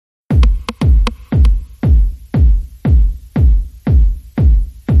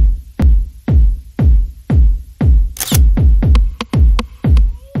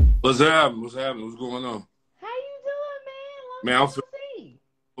What's happening? What's happening? What's going on? How you doing, man? Long Man, I'm time feeling. no see.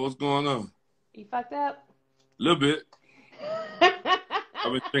 What's going on? You fucked up? A little bit.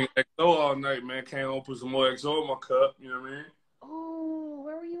 I've been drinking XO all night, man. Can't home put some more XO in my cup. You know what I mean? Oh,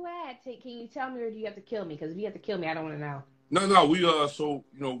 where were you at? Can you tell me, or do you have to kill me? Because if you have to kill me, I don't want to know. No. We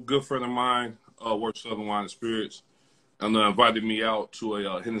good friend of mine works Southern Wine and Spirits, and invited me out to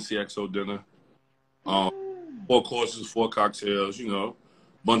a Hennessy XO dinner. Mm. 4 courses, 4 cocktails.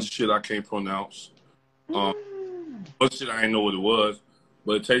 Bunch of shit I can't pronounce. Bunch of shit I didn't know what it was,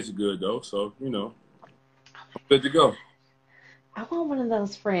 but it tasted good though. So I'm good to go. I want one of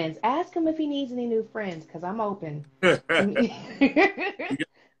those friends. Ask him if he needs any new friends, because I'm open. We got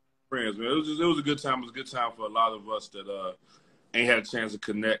friends, man. It was a good time. It was a good time for a lot of us that ain't had a chance to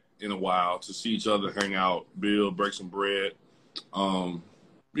connect in a while, to see each other, hang out, build, break some bread. You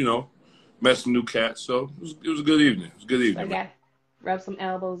know, met some new cats. So it was a good evening. It was a good evening. So rub some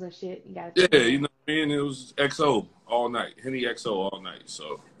elbows and shit. You got Yeah, you know what I mean? It was XO all night. Henny XO all night.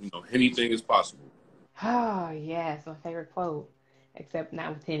 So, anything is possible. Oh, yeah, it's my favorite quote. Except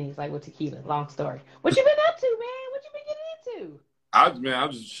not with Henny's, like with tequila. Long story. What you been up to, man? What you been getting into?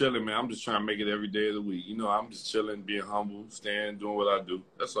 I'm just chilling, man. I'm just trying to make it every day of the week. I'm just chilling, being humble, staying, doing what I do.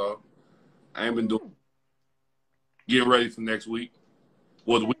 That's all. I ain't been getting ready for next week.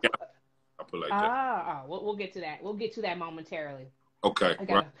 Well, the week after, I put it like that. We'll get to that. We'll get to that momentarily. Okay.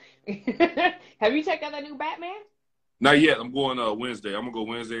 Right. Have you checked out that new Batman? Not yet. I'm going Wednesday. I'm gonna go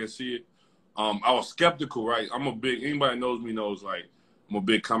Wednesday and see it. I was skeptical, right? Anybody knows me knows, like, I'm a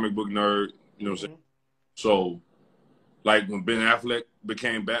big comic book nerd. You know what I'm saying? So, like, when Ben Affleck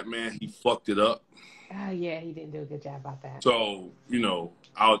became Batman, he fucked it up. Oh, yeah, he didn't do a good job about that. So,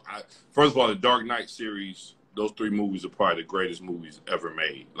 first of all, the Dark Knight series, those 3 movies are probably the greatest movies ever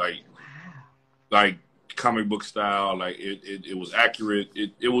made. Like comic book style, like it was accurate.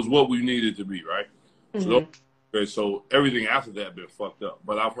 It was what we needed to be, right? So everything after that been fucked up.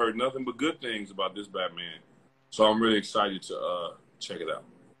 But I've heard nothing but good things about this Batman. So I'm really excited to check it out.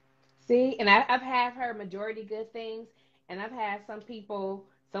 See, and I've heard majority good things, and I've had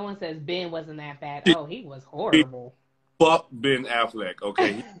someone says Ben wasn't that bad. Oh, he was horrible. Fuck Ben Affleck,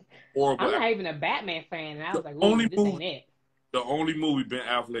 okay? Horrible. I'm not even a Batman fan, and I was like, ooh, this ain't it. The only movie Ben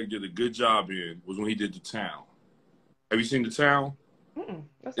Affleck did a good job in was when he did The Town. Have you seen The Town?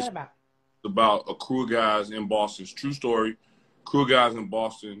 What's that about? It's about a crew of guys in Boston. It's a true story. Crew of guys in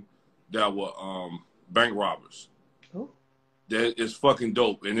Boston that were bank robbers. Ooh. That is fucking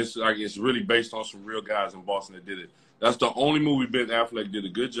dope, and it's really based on some real guys in Boston that did it. That's the only movie Ben Affleck did a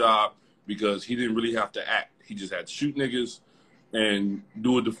good job, because he didn't really have to act. He just had to shoot niggas and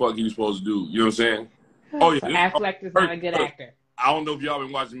do what the fuck he was supposed to do. You know what I'm saying? Oh, yeah. So Affleck is not a good actor. I don't know if y'all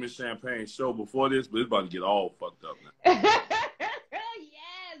been watching Misschampagneb's show before this, but it's about to get all fucked up now.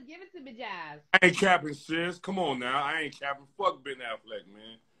 Yes, give it to me, Jazz. I ain't capping, sis. Come on now. I ain't capping. Fuck Ben Affleck,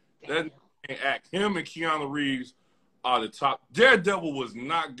 man. That ain't act. Him and Keanu Reeves are the top. Daredevil was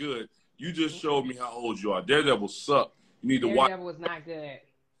not good. You just showed me how old you are. Daredevil sucked. You need to watch. Daredevil was not good.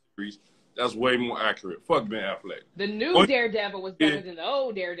 That's way more accurate. Fuck Ben Affleck. The new Daredevil was better than the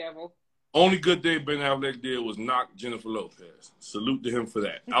old Daredevil. Only good thing Ben Affleck did was knock Jennifer Lopez. Salute to him for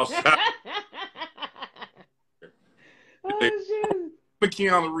that. Outside. Oh, shit. But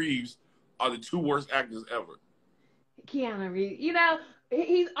Keanu Reeves are the 2 worst actors ever. Keanu Reeves,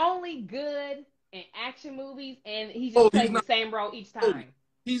 he's only good in action movies, and he just plays the same role each time.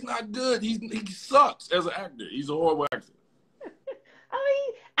 He's not good. He sucks as an actor. He's a horrible actor. I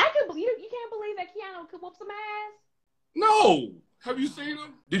mean, you can't believe that Keanu could whoop some ass. No. Have you seen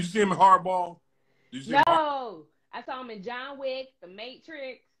him? Did you see him in Hardball? No. I saw him in John Wick, The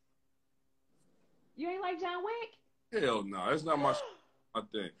Matrix. You ain't like John Wick? Hell no. That's not my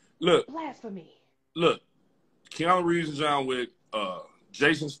thing. Look. Blasphemy. Look. Keanu Reeves and John Wick,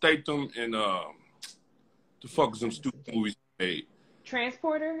 Jason Statham, and the fuck is some stupid movies he made?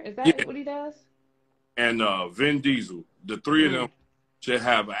 Transporter? Is that what he does? And Vin Diesel. The 3 of them should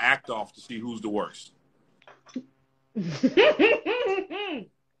have an act off to see who's the worst.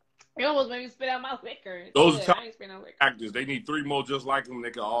 You almost made me spit out my liquor. Those actors, they need 3 more just like them.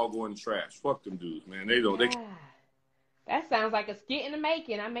 They can all go in the trash. Fuck them dudes, man. They don't. That sounds like a skit in the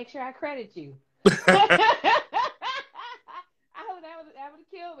making. I make sure I credit you. That would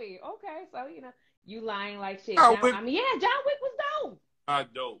kill me. Okay, so you lying like shit. John Wick was dope.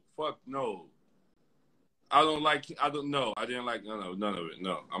 Not dope. Fuck no. I didn't like none of it.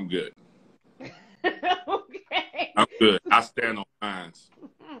 No, I'm good. Okay. I'm good. I stand on mines.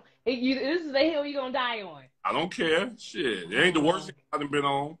 This is the hill you're gonna die on. I don't care. Shit. It ain't the worst thing I've been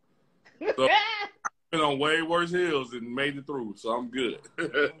on. So, been on way worse hills and made it through, so I'm good.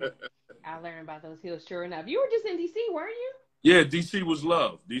 I learned about those hills, sure enough. You were just in D.C., weren't you? Yeah, D.C. was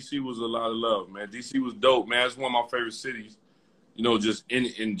love. D.C. was a lot of love, man. D.C. was dope, man. It's one of my favorite cities, you know, just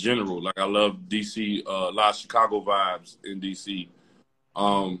in general. Like, I love D.C., a lot of Chicago vibes in D.C.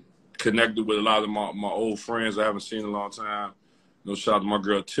 Connected with a lot of my old friends I haven't seen in a long time. You know, shout out to my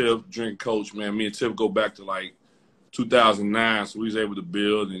girl Tiff, drink coach, man. Me and Tiff go back to, like, 2009, so we was able to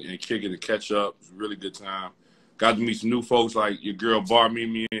build and kick it and catch up. It was a really good time. Got to meet some new folks like your girl Bar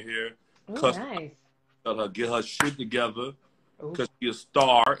Mimi in here. Oh, nice. Tell her get her shit together because she's a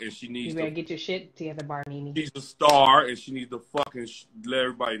star and she needs. You better get your shit together, Bar Mimi. She's a star and she needs to fucking let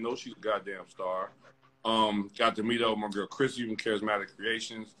everybody know she's a goddamn star. Got to meet up with my girl Chrissy from Charismatic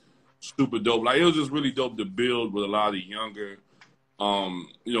Creations. Super dope. Like, it was just really dope to build with a lot of younger,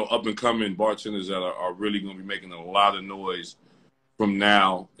 you know, up and coming bartenders that are really gonna be making a lot of noise from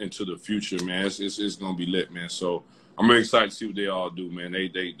now into the future, man. It's gonna be lit, man. So I'm really excited to see what they all do, man. They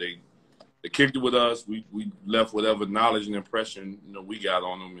kicked it with us. We left whatever knowledge and impression, you know, we got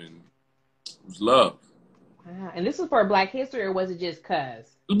on them, and it was love. Wow. And this was for Black History, or was it just cuz?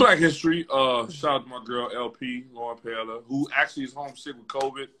 It's Black History. Shout out to my girl LP, Lauren Pella, who actually is homesick with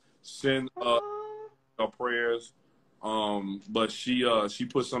COVID. Send our prayers. But she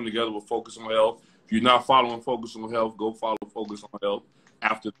put something together with Focus on Health. If you're not following Focus on Health, go follow Focus on Health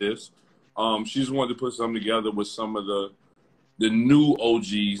after this. She's wanted to put something together with some of the new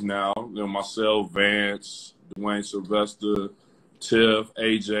OGs now. You know, myself, Vance, Dwayne Sylvester, Tiff,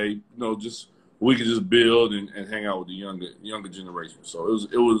 AJ. You know, just we could just build and hang out with the younger generation. So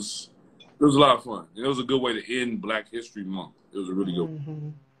it was a lot of fun. And it was a good way to end Black History Month. It was a really good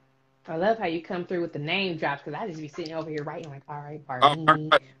one. I love how you come through with the name drops, because I just be sitting over here writing like, all right,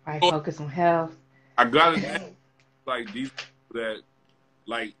 Barbini, right, Focus on Health. I got it. Like, these people that,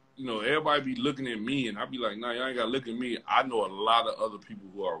 like, you know, everybody be looking at me, and I be like, nah, y'all ain't got to look at me. I know a lot of other people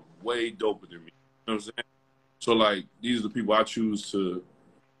who are way doper than me. You know what I'm saying? So, like, these are the people I choose to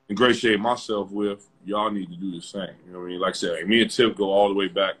ingratiate myself with. Y'all need to do the same. You know what I mean? Like I said, like, me and Tiff go all the way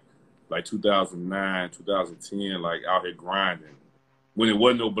back, like 2009, 2010, like, out here grinding. When it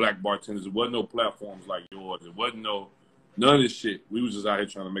wasn't no black bartenders, it wasn't no platforms like yours, it wasn't none of this shit. We was just out here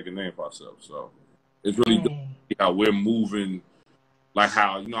trying to make a name for ourselves. So it's really dope how we're moving, like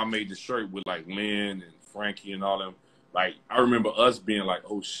how, you know, I made the shirt with like Lynn and Frankie and all them. Like, I remember us being like,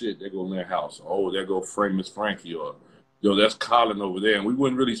 oh shit, there go Lynn House. Oh, there go Miss Frankie, or yo, that's Colin over there. And we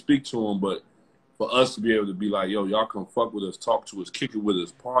wouldn't really speak to him, but for us to be able to be like, yo, y'all come fuck with us, talk to us, kick it with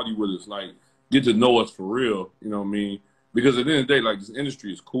us, party with us, like get to know us for real, you know what I mean? Because at the end of the day, like, this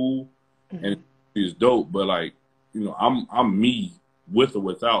industry is cool and it's dope, but like, you know, I'm me with or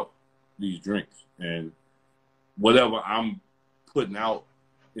without these drinks, and whatever I'm putting out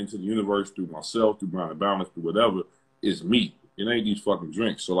into the universe through myself, through my balance, through whatever, is me. It ain't these fucking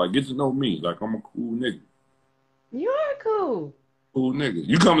drinks. So like, get to know me. Like, I'm a cool nigga. You are cool. Cool nigga.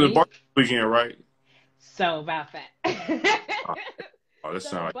 You coming to the bar weekend, right? So about that. Oh, that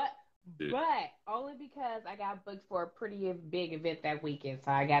sounds like. But only because I got booked for a pretty big event that weekend,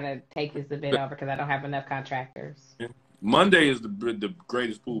 so I gotta take this event over because I don't have enough contractors. Monday is the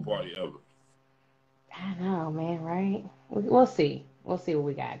greatest pool party ever. I know, man. Right? We'll see. We'll see what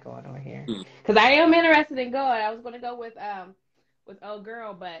we got going on here. Because I am interested in going. I was gonna go with old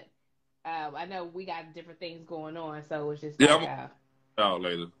girl, but I know we got different things going on, so it's just out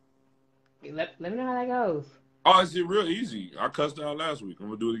later. Let me know how that goes. Oh, it's real easy. I cussed out last week. I'm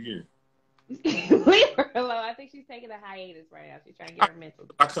gonna do it again. Leave her alone. I think she's taking a hiatus right now. She's trying to get her mental.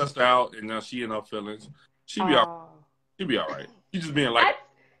 I cussed her out, and now she in her feelings. She be all right. She just being like.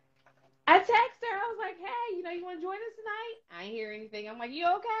 I texted her. I was like, "Hey, you know, you want to join us tonight?" I ain't hear anything. I'm like, "You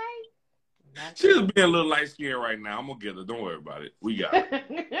okay?" She's being a little light skinned right now. I'm gonna get her. Don't worry about it. We got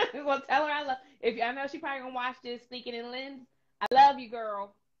it. Well, tell her I love. I know she probably gonna watch this Sneaking in Lens. I love you,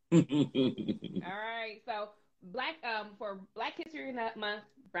 girl. All right, so for Black History Month,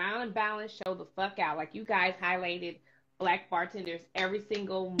 Brown and Balance show the fuck out. Like, you guys highlighted Black bartenders every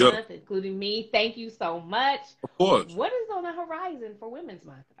single month, including me. Thank you so much. Of course. What is on the horizon for Women's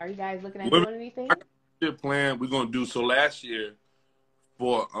Month? Are you guys looking at doing anything? Plan. We're gonna do so. Last year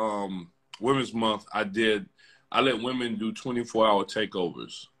for Women's Month, I let women do 24-hour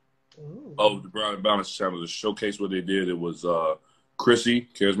takeovers of the Brown and Balance channel to showcase what they did. It was Chrissy,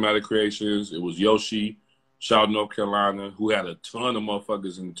 Charismatic Creations. It was Yoshi, shout out North Carolina, who had a ton of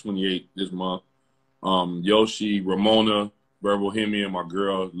motherfuckers in the 28 this month. Yoshi, Ramona, Burr Bohemian, my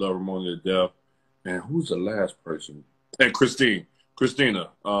girl, love Ramona to death. And who's the last person? And Christina,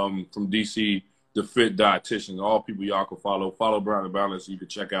 from DC, the Fit Dietitian. All people y'all can follow. Follow Brown and Balance so you can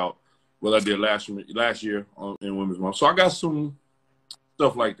check out what I did last year in Women's Month. So I got some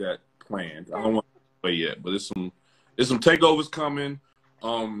stuff like that planned. I don't want to play yet, but there's some takeovers coming.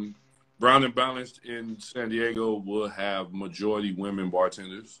 Brown and Balanced in San Diego will have majority women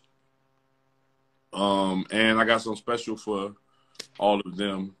bartenders. And I got some special for all of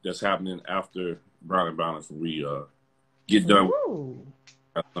them that's happening after Brown and Balanced when we get done. Ooh.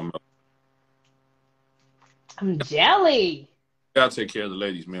 I'm jelly. Gotta take care of the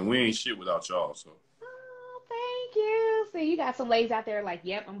ladies, man. We ain't shit without y'all. So. Oh, thank you. See, you got some ladies out there like,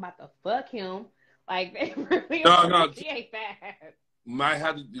 yep, I'm about to fuck him. Like they really appreciate that. Might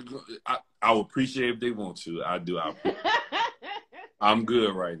have to. I would appreciate if they want to. I do. I'm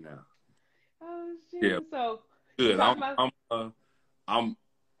good right now. Oh shit. Yeah. So good. I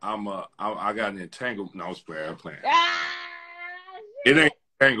got an entanglement. No, I'm playing. It ain't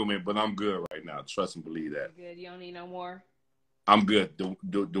entanglement, but I'm good right now. Trust and believe that. Good. You don't need no more. I'm good. The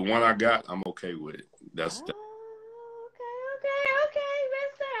one I got, I'm okay with it. That's okay.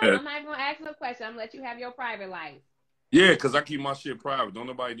 That's good. I'm not gonna ask no question. I'm gonna let you have your private life. Yeah, because I keep my shit private. Don't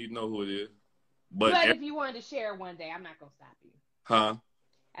nobody need to know who it is. But if you wanted to share one day, I'm not gonna stop you. Huh?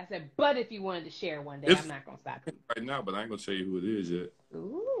 I said, but if you wanted to share one day, I'm not gonna stop you. Right now, but I ain't gonna tell you who it is yet.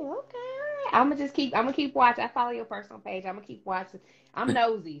 Ooh, okay, all right. I'm gonna keep watching. I follow your personal page. I'm gonna keep watching. I'm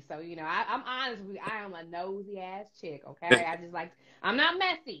nosy, so you know, I'm honest with you. I am a nosy ass chick. Okay, I just like I'm not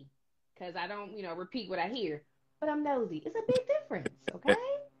messy because I don't repeat what I hear, but I'm nosy. It's a big difference. Okay.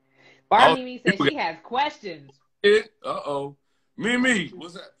 Mimi says she has questions. Mimi,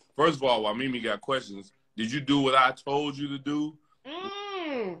 what's that? First of all, while Mimi got questions, did you do what I told you to do?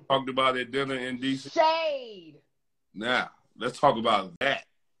 Talked about at dinner in DC. Shade. Now, let's talk about that.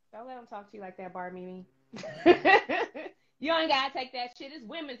 Don't let them talk to you like that, Mimi. You ain't gotta take that shit. It's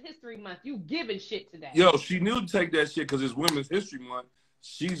Women's History Month. You giving shit today. Yo, she knew to take that shit because it's Women's History Month.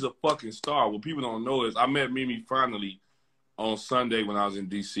 She's a fucking star. What people don't know is I met Mimi finally on Sunday when I was in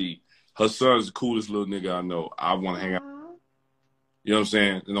DC. Her son's the coolest little nigga I know. I want to hang out. You know what I'm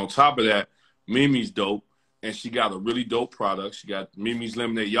saying? And on top of that, Mimi's dope. And she got a really dope product. She got Mimi's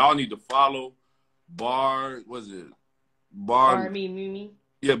Lemonade. Y'all need to follow Bar Mimi.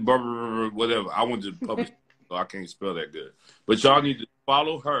 Yeah, whatever. I went to publish, so I can't spell that good. But y'all need to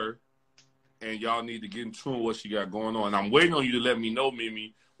follow her, and y'all need to get in tune with what she got going on. And I'm waiting on you to let me know,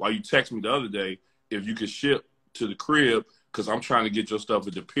 Mimi, while you text me the other day, if you could ship to the crib, because I'm trying to get your stuff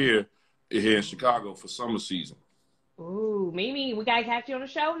at the pier here in Chicago for summer season. Ooh, Mimi, we got to catch you on the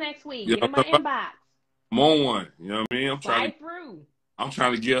show next week. Get in my inbox. I'm on one. You know what I mean? I'm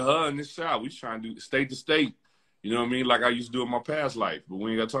trying to get her in this shot. We trying to do state to state. You know what I mean? Like I used to do in my past life. But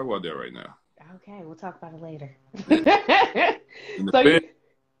we ain't got to talk about that right now. Okay, we'll talk about it later. We'll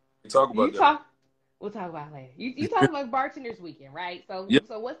talk about it later. You talk about Bartender's Weekend, right? So,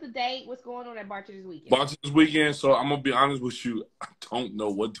 So what's the date? What's going on at Bartender's Weekend? Bartender's Weekend. So I'm gonna be honest with you. I don't know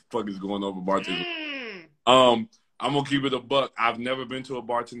what the fuck is going on with Bartender's. I'm going to keep it a buck. I've never been to a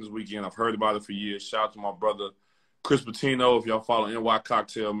Bartender's Weekend. I've heard about it for years. Shout out to my brother, Chris Patino, if y'all follow NY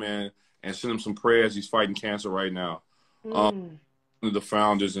Cocktail, man, and send him some prayers. He's fighting cancer right now. One of the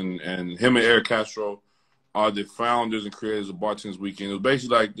founders, and him and Eric Castro are the founders and creators of Bartender's Weekend. It was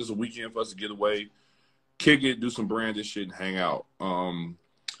basically like just a weekend for us to get away, kick it, do some branded shit, and hang out.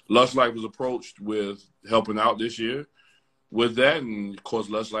 Lush Life was approached with helping out this year with that, and, of course,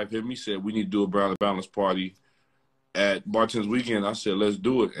 Lush Life hit me, said we need to do a Brown and Balanced party at Bartender's Weekend. I said, let's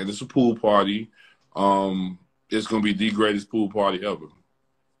do it. And it's a pool party. It's going to be the greatest pool party ever.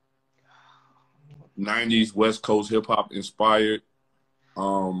 90s West Coast hip-hop inspired.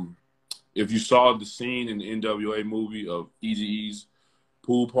 If you saw the scene in the NWA movie of Eazy-E's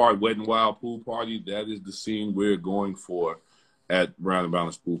pool party, Wet n Wild pool party, that is the scene we're going for at Brown and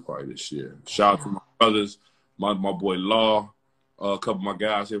Balanced pool party this year. Shout out to my brothers, my boy Law, a couple of my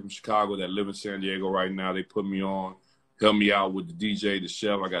guys here from Chicago that live in San Diego right now. They put me on, help me out with the DJ, the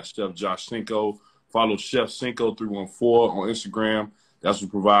chef. I got Chef Josh Cinco. Follow Chef Cinco 314 on Instagram. That's who's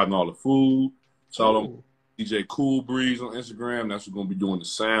providing all the food. Follow DJ Cool Breeze on Instagram. That's who's going to be doing the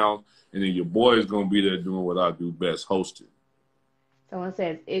sound. And then your boy is going to be there doing what I do best, hosting. Someone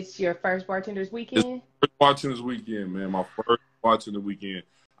says, it's your first Bartender's Weekend? First Bartender's Weekend, man. My first Bartender Weekend.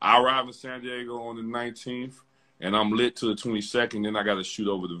 I arrive in San Diego on the 19th. And I'm lit to the 22nd, then I got to shoot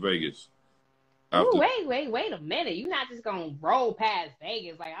over to Vegas. Ooh, wait a minute. You're not just going to roll past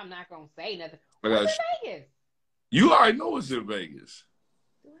Vegas like I'm not going to say nothing. What's in Vegas? You already know it's in Vegas.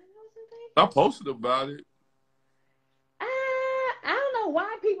 Do I know it's in Vegas? I posted about it. I don't know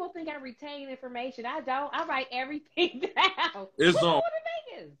why people think I retain information. I don't. I write everything down. It's on. What's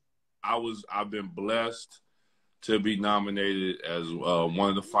in Vegas? I've been blessed to be nominated as one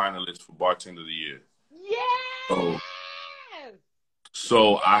of the finalists for Bartender of the Year. Yes!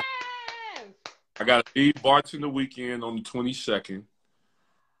 So yes! I got to leave Bartender weekend on the 22nd,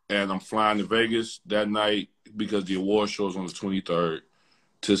 and I'm flying to Vegas that night because the award show is on the 23rd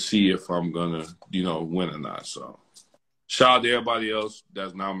to see if I'm going to, win or not. So shout out to everybody else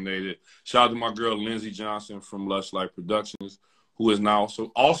that's nominated. Shout out to my girl, Lindsay Johnson from Lush Life Productions, who is now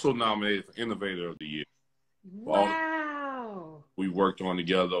also nominated for Innovator of the Year. Wow. We worked on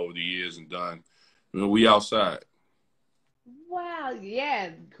together over the years and done. We outside. Wow.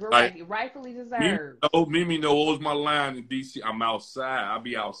 Yeah. Correct. Like, rightfully deserved. Mimi know what was my line in DC. I'm outside. I'll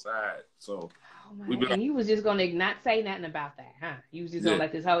be outside. So. And you was just going to not say nothing about that, huh? You was just going to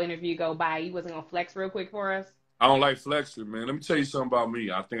let this whole interview go by. You wasn't going to flex real quick for us? I don't like flexing, man. Let me tell you something about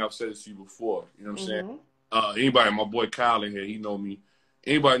me. I think I've said this to you before. You know what I'm saying? Anybody, my boy Kyle in here, he know me.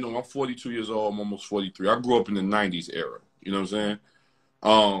 Anybody know I'm 42 years old. I'm almost 43. I grew up in the 90s era. You know what I'm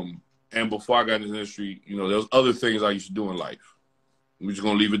saying? And before I got in this industry, there's other things I used to do in life. We're just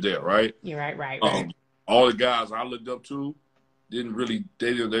going to leave it there, right? You're right. All the guys I looked up to they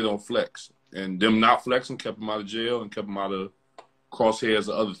don't flex. And them not flexing kept them out of jail and kept them out of crosshairs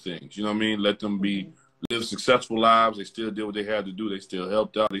of other things. You know what I mean? Let them live successful lives. They still did what they had to do. They still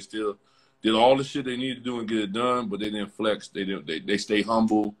helped out. They still did all the shit they needed to do and get it done, but they didn't flex. They stay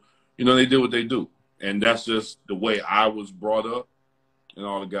humble. They did what they do. And that's just the way I was brought up. And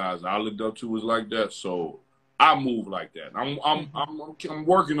all the guys I looked up to was like that. So I move like that. I'm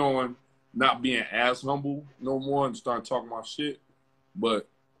working on not being as humble no more and start talking my shit. But,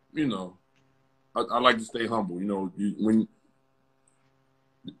 I like to stay humble. When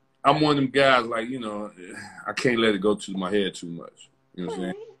I'm one of them guys, like, I can't let it go to my head too much. You know what I'm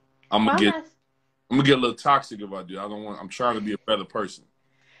saying? I'm gonna get a little toxic if I do. I'm trying to be a better person.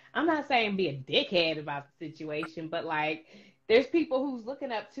 I'm not saying be a dickhead about the situation, but like there's people who's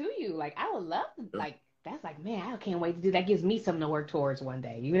looking up to you. Like I would love to that's like, man, I can't wait to do that. Gives me something to work towards one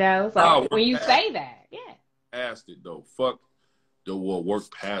day, So when you say that, past it though. Fuck the award, work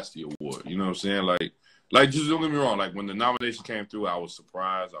past the award. You know what I'm saying? Like just don't get me wrong. Like when the nomination came through, I was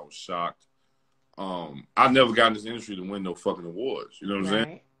surprised. I was shocked. I never got in this industry to win no fucking awards. You know what I'm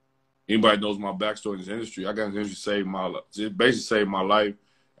saying? Anybody knows my backstory in this industry? I got in this industry basically saved my life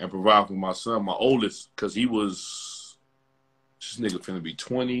and provide for my son, my oldest, because this nigga finna be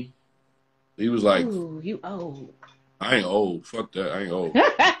 20. He was like, ooh, you old. I ain't old. Fuck that. I ain't old.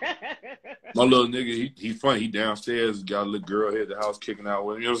 My little nigga, he funny. He downstairs, got a little girl here at the house kicking out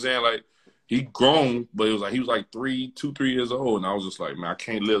with him. You know what I'm saying? Like, he grown, but he was like 3 years old. And I was just like, man, I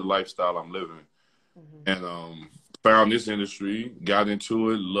can't live the lifestyle I'm living. And found this industry, got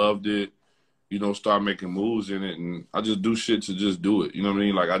into it, loved it, started making moves in it. And I just do shit to just do it. You know what I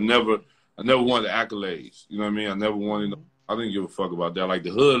mean? Like, I never wanted accolades. You know what I mean? I never wanted, I didn't give a fuck about that. Like,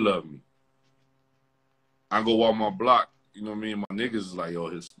 the hood loved me. I go walk my block, you know what I mean? My niggas is like, yo,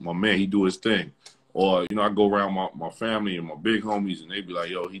 my man, he do his thing. Or, I go around my family and my big homies, and they be like,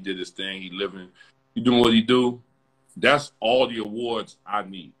 yo, he did his thing. He living. He doing what he do. That's all the awards I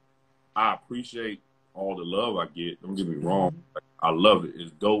need. I appreciate all the love I get. Don't get me wrong. Like, I love it.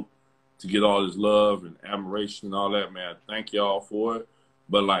 It's dope to get all this love and admiration and all that, man. Thank y'all for it.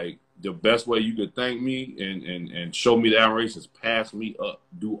 But, like, the best way you could thank me and show me the admiration is pass me up.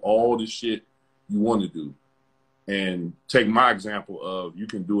 Do all the shit you want to do. And take my example of you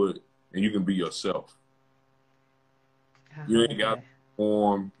can do it and you can be yourself. You ain't got to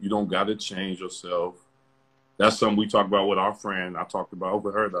perform. You don't got to change yourself. That's something we talked about with our friend. I talked about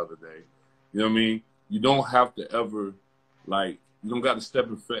over her the other day. You know what I mean? You don't have to ever, you don't got to step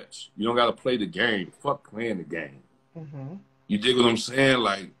and fetch. You don't got to play the game. Fuck playing the game. You dig what I'm saying?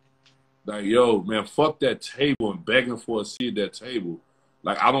 Like, yo, man, fuck that table and begging for a seat at that table.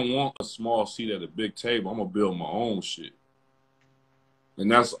 Like, I don't want a small seat at a big table. I'm going to build my own shit.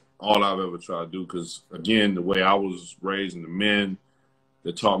 And that's all I've ever tried to do because, again, the way I was raised and the men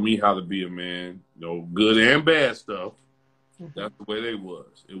that taught me how to be a man, good and bad stuff, that's the way they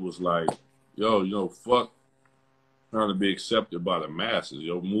was. It was like, yo, fuck trying to be accepted by the masses.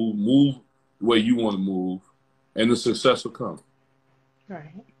 Move the way you want to move, and the success will come.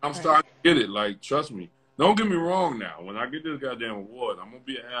 Right. I'm starting to get it. Like, trust me. Don't get me wrong now. When I get this goddamn award, I'm going to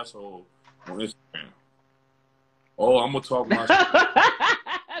be an asshole on Instagram. Oh, I'm going to talk my shit.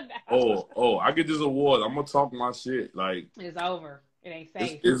 Oh, I get this award. I'm going to talk my shit. Like, it's over. It ain't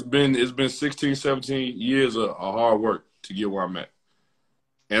safe. It's been 16, 17 years of hard work to get where I'm at.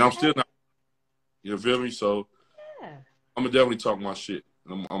 And I'm still not. You feel me? So I'm going to definitely talk my shit.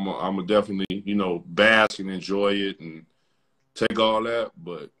 I'm going to definitely, bask and enjoy it and take all that.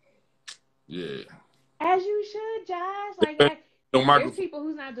 But, yeah. As you should, Josh. Like, there's people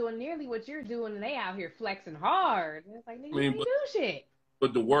who's not doing nearly what you're doing, and they out here flexing hard. And it's like, nigga, you ain't do shit.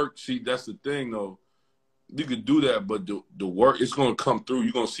 But the work, see, that's the thing, though. You could do that, but the work, it's going to come through.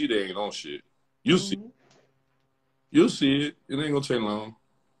 You're going to see they ain't on shit. You'll see. You'll see it. It ain't going to take long.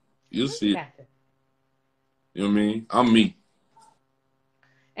 You'll see it. You know what I mean? I'm me.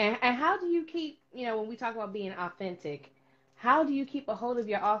 And how do you keep, you know, when we talk about being authentic, how do you keep a hold of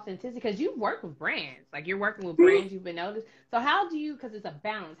your authenticity? Because you work with brands. Like, you're working with brands you've been noticed. So how do you, because it's a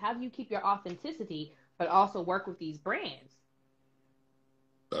balance, how do you keep your authenticity but also work with these brands?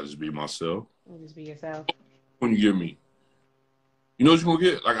 I just be myself. You just be yourself. When you get me, you know what you're going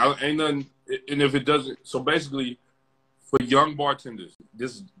to get. Like, ain't nothing, and if it doesn't, so basically, for young bartenders,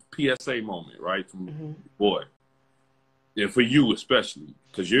 this is PSA moment, right? From boy. Yeah, for you especially.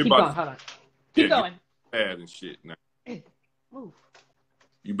 Because you're Keep about going, hold on. Keep going. Bad and shit now. Move.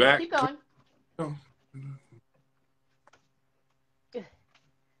 You back? Keep going.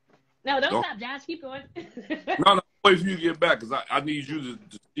 No, don't stop, Josh. Keep going. No, wait for you to get back, because I need you to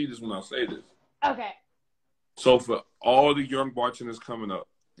see this when I say this. Okay. So for all the young bartenders coming up,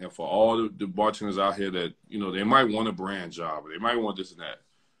 and for all the bartenders out here that, you know, they might want a brand job, or they might want this and that,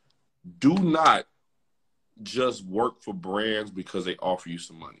 do not just work for brands because they offer you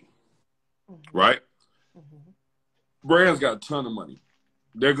some money. Right? Brands got a ton of money.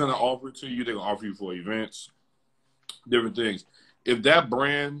 They're going to offer it to you. They're going to offer you for events, different things. If that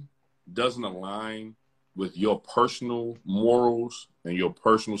brand doesn't align with your personal morals and your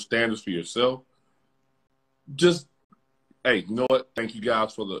personal standards for yourself, just, hey, you know what? Thank you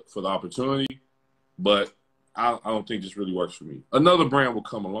guys for the opportunity, but I don't think this really works for me. Another brand will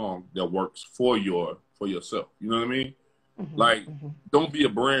come along that works for yourself. You know what I mean? Like, don't be a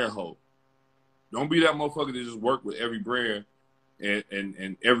brand hoe. Don't be that motherfucker that just work with every brand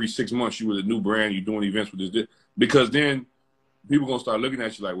and every 6 months you with a new brand, you're doing events with this. Because then people going to start looking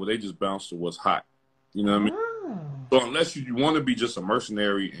at you like, well, they just bounce to what's hot. You know what I mean? So unless you want to be just a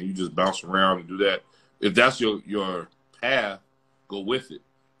mercenary and you just bounce around and do that, if that's your path, go with it.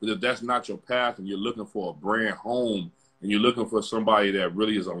 But if that's not your path and you're looking for a brand home and you're looking for somebody that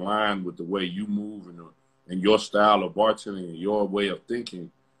really is aligned with the way you move and your style of bartending and your way of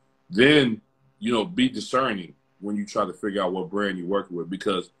thinking, then, you know, be discerning when you try to figure out what brand you're working with.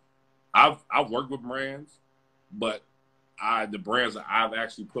 Because I've worked with brands, but the brands that I've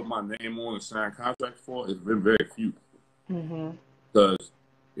actually put my name on and signed contracts for, it's been very few. Because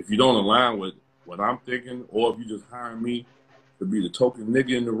if you don't align with what I'm thinking, or if you just hire me to be the token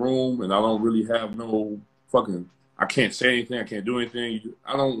nigga in the room and I don't really have no fucking, I can't say anything, I can't do anything,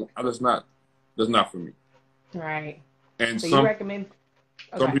 that's not for me. Right. And so you recommend,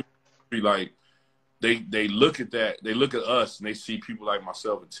 some people be like, they look at that, they look at us and they see people like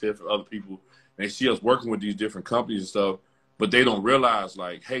myself and Tiff and other people, and they see us working with these different companies and stuff, but they don't realize,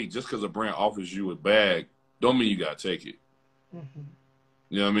 like, hey, just because a brand offers you a bag, don't mean you got to take it.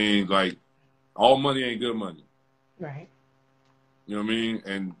 You know what I mean? Like, all money ain't good money. Right. You know what I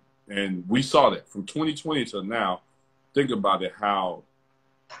mean? And we saw that from 2020 to now. Think about it, how,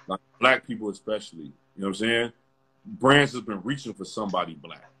 like, black people especially, you know what I'm saying? Brands have been reaching for somebody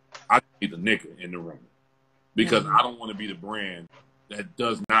black. I need a nigga in the room because I don't want to be the brand that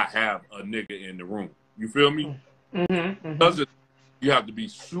does not have a nigga in the room. You feel me? Because you have to be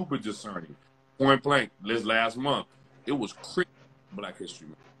super discerning. Point blank, this last month, it was crickets Black History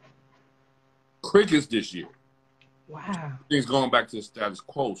Month. Crickets this year. Wow. Things going back to the status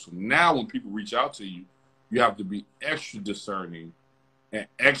quo. So now when people reach out to you, you have to be extra discerning and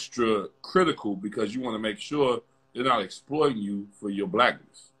extra critical because you want to make sure they're not exploiting you for your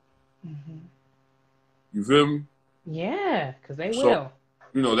blackness. You feel me? Yeah, because they will.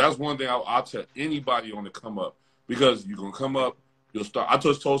 You know, that's one thing I'll tell anybody on the come up, because you're going to come up, you'll start. I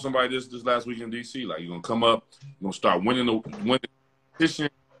just told somebody this last week in D.C. Like, you're going to come up, you're going to start winning the competition.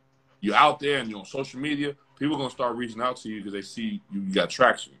 You're out there and you're on social media. People are going to start reaching out to you because they see you got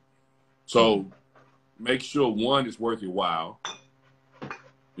traction. So make sure, one, it's worth your while.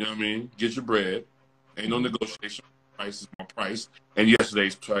 You know what I mean? Get your bread. Ain't no negotiation. Price is my price. And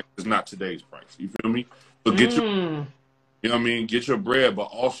yesterday's price is not today's price. You feel me? So get your, you know what I mean? Get your bread, but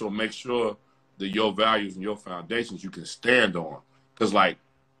also make sure that your values and your foundations you can stand on. Because, like,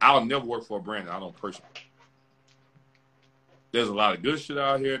 I'll never work for a brand that I don't personally. There's a lot of good shit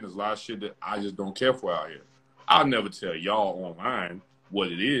out here, and there's a lot of shit that I just don't care for out here. I'll never tell y'all online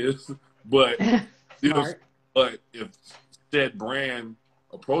what it is, but you know, but if that brand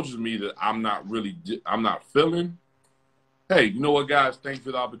approaches me that I'm not feeling, hey, you know what, guys? Thanks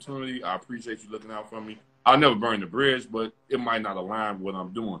for the opportunity. I appreciate you looking out for me. I'll never burn the bridge, but it might not align with what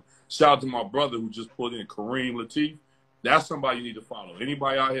I'm doing. Shout out to my brother who just put in Kareem Latif. That's somebody you need to follow.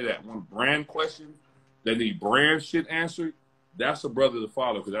 Anybody out here that want brand questions, that need brand shit answered, that's a brother to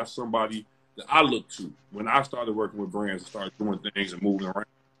follow because that's somebody that I look to when I started working with brands and started doing things and moving around.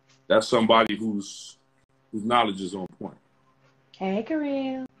 That's somebody whose knowledge is on point. Hey,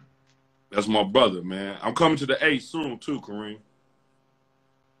 Kareem. That's my brother, man. I'm coming to the A soon too, Kareem.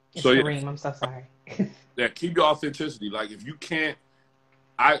 It's Kareem. I'm so sorry. Yeah, keep your authenticity. Like if you can't,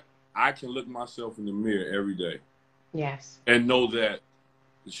 I can look myself in the mirror every day. Yes. And know that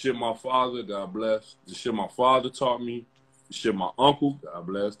the shit my father, God bless, the shit my father taught me, the shit my uncle, God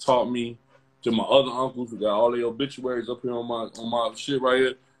bless, taught me, to my other uncles who got all their obituaries up here on my shit right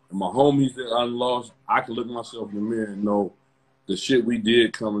here, and my homies that I lost, I can look myself in the mirror and know the shit we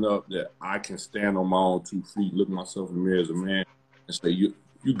did coming up that I can stand on my own 2 feet, look myself in the mirror as a man and say, you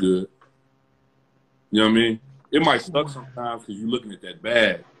good. You know what I mean? It might suck sometimes because you're looking at that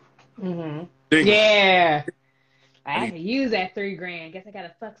bag. Mm-hmm. Yeah. I had to use that $3,000. Guess I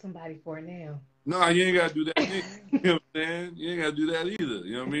gotta fuck somebody for it now. No, you ain't gotta do that. You know what I'm saying? You ain't gotta do that either.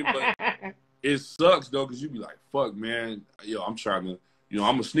 You know what I mean? But it sucks though, because you be like, fuck, man. Yo, I'm trying to,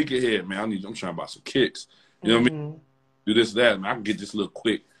 I'm a sneakerhead, man. I'm trying to buy some kicks. You know what I mean? Do this, that, man. I can get this little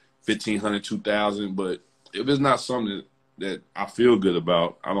quick $1,500, $2,000, but if it's not something that I feel good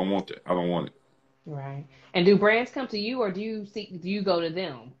about, I don't want that. I don't want it. Right. And do brands come to you, or do you go to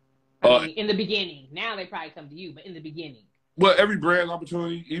them? In the beginning. Now they probably come to you, but in the beginning. Well, every brand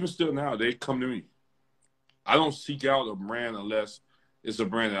opportunity, even still now, they come to me. I don't seek out a brand unless it's a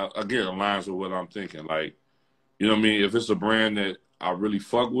brand that, again, aligns with what I'm thinking. Like, you know what I mean? If it's a brand that I really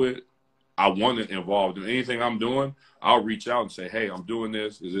fuck with, I want to involve in anything I'm doing, I'll reach out and say, hey, I'm doing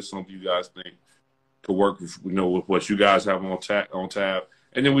this. Is this something you guys think could work with, with what you guys have on tab?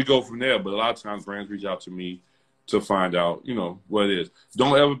 And then we go from there. But a lot of times brands reach out to me to find out, what it is.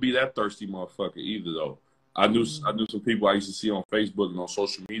 Don't ever be that thirsty motherfucker either, though. I knew some people I used to see on Facebook and on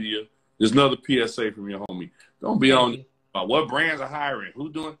social media. There's another PSA from your homie. Don't be on what brands are hiring,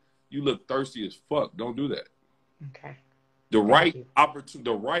 who doing. You look thirsty as fuck. Don't do that. Okay. The right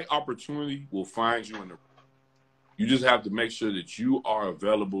opportunity will find you in the. You just have to make sure that you are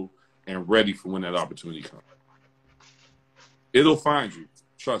available and ready for when that opportunity comes. It'll find you.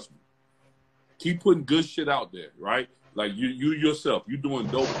 Trust me. Keep putting good shit out there, right? Like you yourself, you doing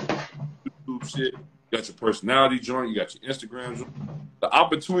dope YouTube shit. You got your personality joint. You got your Instagram joint. The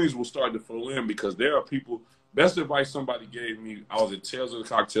opportunities will start to flow in because there are people. Best advice somebody gave me, I was at Tales of the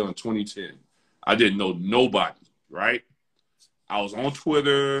Cocktail in 2010. I didn't know nobody, right? I was on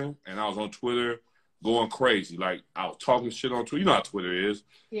Twitter, going crazy. Like, I was talking shit on Twitter. You know how Twitter is.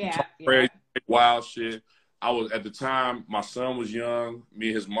 Yeah. Crazy, wild shit. I was, at the time, my son was young. Me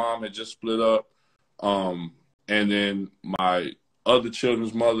and his mom had just split up. And then my other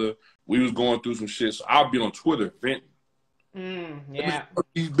children's mother, we was going through some shit. So I'll be on Twitter venting. Yeah.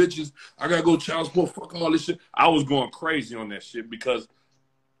 These bitches, I gotta go child support, fuck all this shit. I was going crazy on that shit because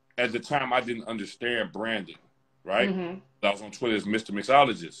at the time I didn't understand branding, right? I was on Twitter as Mr.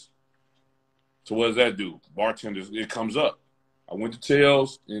 Mixologist. So what does that do? Bartenders, it comes up. I went to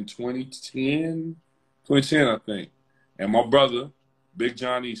Tales in 2010, I think. And my brother, Big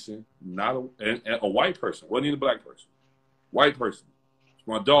John Easton, not a white person, wasn't even a black person. White person. It's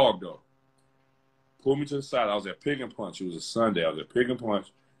my dog, though. Pulled me to the side. I was at Pig and Punch. It was a Sunday. I was at Pig and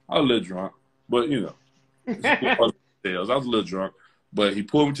Punch. I was a little drunk, but I was a little drunk. But he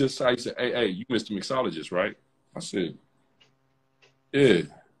pulled me to the side. He said, hey, you Mr. Mixologist, right? I said, yeah.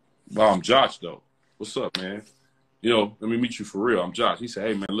 Well, I'm Josh, though. What's up, man? Let me meet you for real. I'm Josh. He said,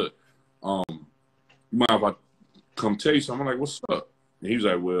 hey, man, look, you mind if I come tell you something? I'm like, what's up? And he was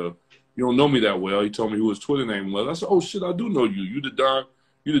like, well, you don't know me that well. He told me who his Twitter name was. I said, oh, shit, I do know you. You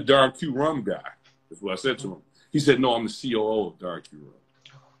the darn Q Rum guy. That's what I said to him. He said, no, I'm the COO of Darn Q Rum.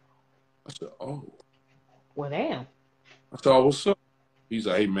 I said, oh. Well, damn. I said, oh, what's up? He's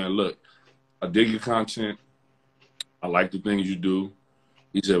like, hey, man, look, I dig your content. I like the things you do.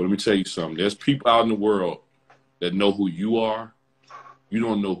 He said, well, let me tell you something. There's people out in the world that know who you are. You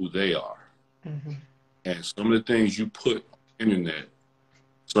don't know who they are. And some of the things you put on the internet,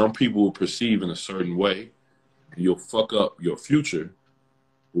 some people will perceive in a certain way, and you'll fuck up your future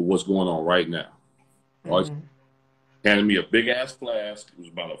with what's going on right now. Handed me a big-ass flask. It was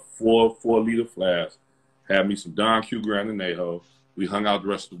about a 4-liter flask. Had me some Don Q Grand Anejo. We hung out the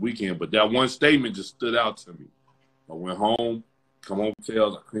rest of the weekend, but that one statement just stood out to me. I went home, come home to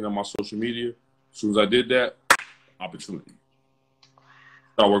Tales, I cleaned up my social media. As soon as I did that, opportunity.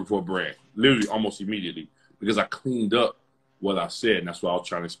 Started working for a brand, literally almost immediately, because I cleaned up what I said, and that's what I was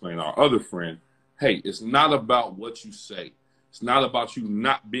trying to explain to our other friend. hey, it's not about what you say. It's not about you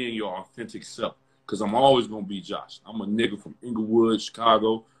not being your authentic self. Because I'm always going to be Josh. I'm a nigga from Inglewood,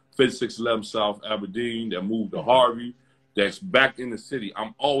 Chicago, 5611 South Aberdeen that moved to Harvey, that's back in the city.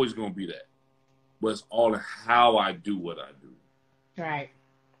 I'm always going to be that. But it's all in how I do what I do. Right.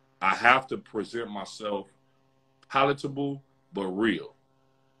 I have to present myself palatable but real.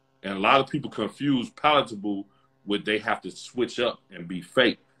 And a lot of people confuse palatable with they have to switch up and be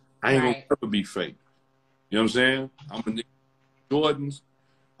fake. I ain't going to ever be fake. You know what I'm saying? I'm a nigga Jordans.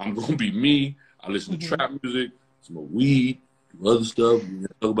 I'm going to be me. I listen to trap music, smoke weed, do other stuff. We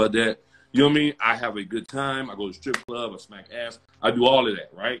talk about that. You know what I mean? I have a good time. I go to strip club. I smack ass. I do all of that,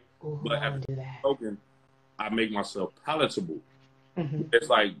 right? Ooh, but I at do the that. token, I make myself palatable. It's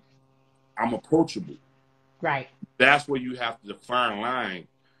like I'm approachable. Right. That's where you have to define a line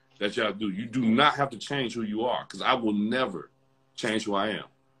that you have to do. You do not have to change who you are, because I will never change who I am.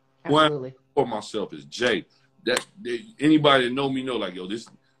 Absolutely. Who I am for myself is Jay. Anybody that know me know, like, yo, this.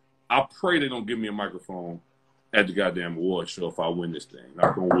 I pray they don't give me a microphone at the goddamn award show if I win this thing.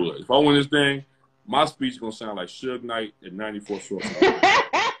 Knock on wood. If I win this thing, my speech is going to sound like Suge Knight at 94 Short.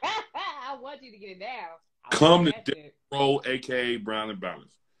 I want you to get it down. Come to Death Row, a.k.a. Brown and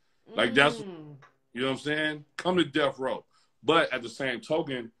Balance. Like, that's, you know what I'm saying? Come to Death Row. But at the same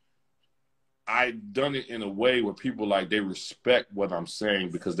token, I done it in a way where people, like, they respect what I'm saying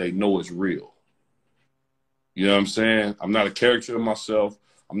because they know it's real. You know what I'm saying? I'm not a caricature of myself.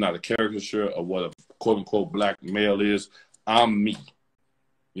 I'm not a caricature of what a quote-unquote black male is. I'm me.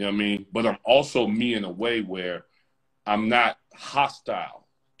 You know what I mean? But I'm also me in a way where I'm not hostile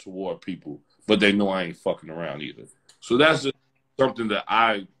toward people, but they know I ain't fucking around either. So that's just something that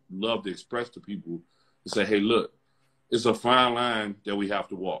I love to express to people and say, hey, look, it's a fine line that we have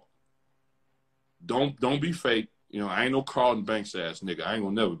to walk. Don't be fake. You know, I ain't no Carlton Banks ass nigga. I ain't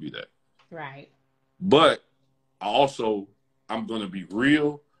gonna never be that. Right. But I'm going to be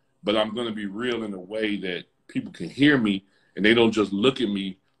real, but I'm going to be real in a way that people can hear me and they don't just look at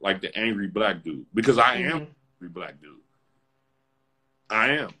me like the angry black dude. Because I am an angry black dude.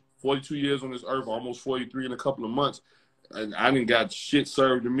 I am. 42 years on this earth, almost 43 in a couple of months. And I didn't got shit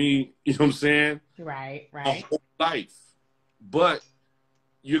served to me, you know what I'm saying? Right. My whole life. But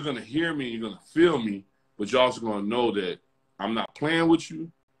you're going to hear me, you're going to feel me, but you're also going to know that I'm not playing with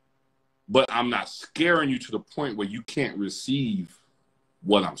you. But I'm not scaring you to the point where you can't receive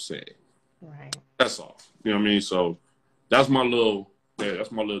what I'm saying. Right. That's all. You know what I mean? So that's my little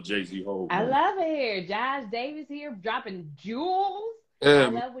Jay-Z hole. I love it here. Josh Davis here dropping jewels. I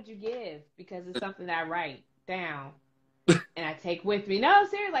love what you give because it's something that I write down and I take with me. No,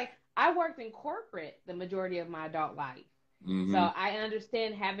 seriously, like I worked in corporate the majority of my adult life. So I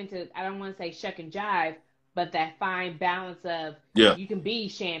understand having to, I don't want to say shuck and jive, but that fine balance of you can be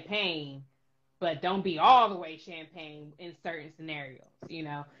champagne, but don't be all the way champagne in certain scenarios. You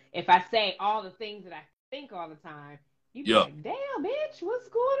know, if I say all the things that I think all the time, you be like, damn, bitch, what's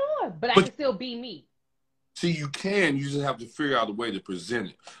going on? But I can still be me. See, you just have to figure out a way to present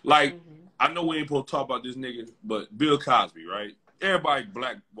it. Like, I know we ain't supposed to talk about this nigga, but Bill Cosby, right? Everybody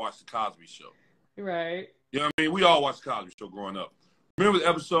black watched the Cosby Show. Right. You know what I mean? We all watched the Cosby Show growing up. Remember the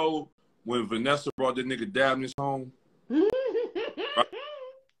episode when Vanessa brought that nigga Dabney home? Right?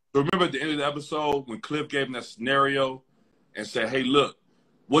 So remember at the end of the episode when Cliff gave him that scenario and said, hey, look,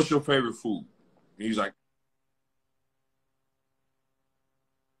 what's your favorite food? And he's like,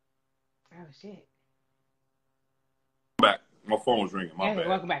 oh, shit. Back. My phone was ringing. My bad.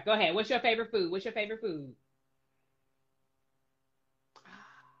 Welcome back. Go ahead. What's your favorite food? What's your favorite food?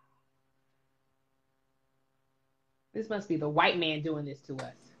 This must be the white man doing this to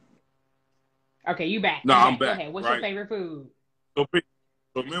us. Okay, you back. No, I'm back. Go ahead. What's your favorite food? So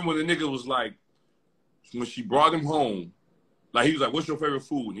remember when the nigga was like, when she brought him home, like he was like, what's your favorite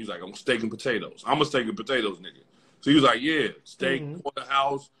food? And he's like, I'm steak and potatoes. I'm a steak and potatoes nigga. So he was like, yeah, steak,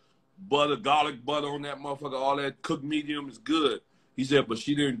 porterhouse, butter, garlic butter on that motherfucker, all that cooked medium is good. He said, but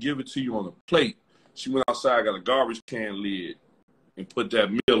she didn't give it to you on a plate. She went outside, got a garbage can lid, and put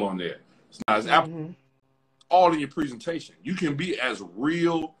that meal on there. It's not as all in your presentation. You can be as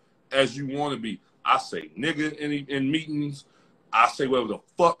real as you want to be. I say nigga in meetings. I say whatever the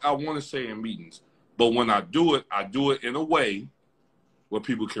fuck I want to say in meetings. But when I do it in a way where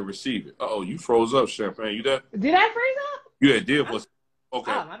people can receive it. Uh-oh, you froze up, Champagne. You there? Did I freeze up? Yeah, it did. Okay. Oh,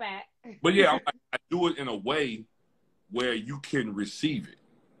 my bad. But yeah, I do it in a way where you can receive it,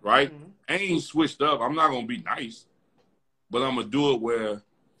 right? I ain't switched up. I'm not going to be nice. But I'm going to do it where,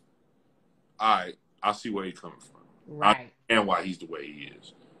 all right, I see where he's coming from. Right. And why he's the way he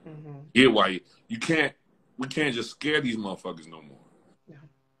is. Get why we can't just scare these motherfuckers no more. No.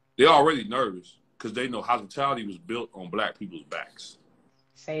 They're already nervous. because they know hospitality was built on black people's backs.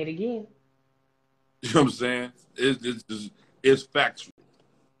 Say it again. You know what I'm saying? It's factual.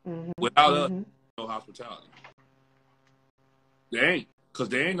 Without us, no hospitality. They ain't. Because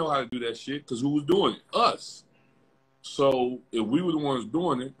they ain't know how to do that shit. Because who was doing it? Us. So if we were the ones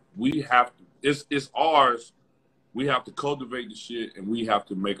doing it, we have to. It's ours. We have to cultivate the shit, and we have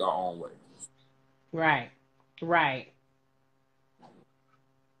to make our own way. Right. Right.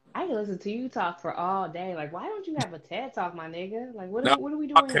 I can listen to you talk for all day. Like, why don't you have a TED Talk, my nigga? Like, what are we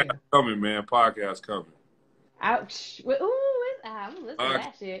doing here? Podcast coming, man. Podcast coming. I'm gonna listen to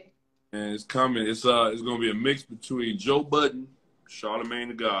that shit. And it's coming. It's gonna be a mix between Joe Budden, Charlamagne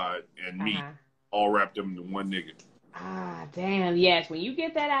the God, and me, all wrapped up into one nigga. Ah, damn. Yes. When you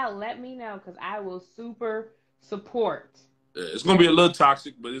get that out, let me know, because I will super support. It's gonna be a little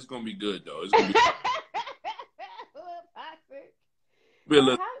toxic, but it's gonna be good though. It's gonna be a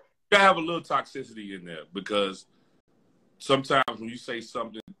little toxic. You gotta have a little toxicity in there, because sometimes when you say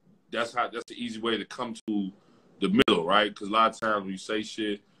something, that's the easy way to come to the middle, right? Because a lot of times when you say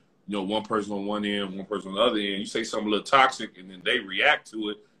shit, you know, one person on one end, one person on the other end, you say something a little toxic, and then they react to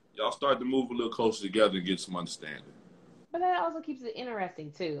it. Y'all start to move a little closer together and get some understanding. But that also keeps it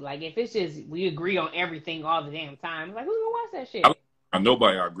interesting too. Like, if it's just we agree on everything all the damn time, it's like, who's gonna watch that shit?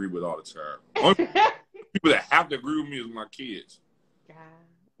 Nobody I agree with all the time. Only people that have to agree with me is my kids.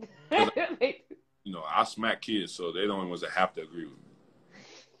 You know, I smack kids, so they're the only ones that have to agree with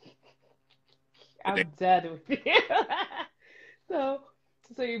me. I'm done with you.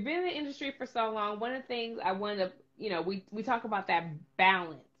 So you've been in the industry for so long. One of the things I want to, you know, we talk about that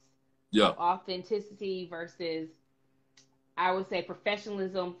balance of authenticity versus, I would say,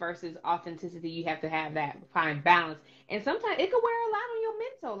 professionalism versus authenticity. You have to have that fine balance. And sometimes it could wear a lot on your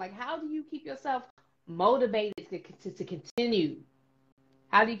mental. Like, how do you keep yourself motivated to continue?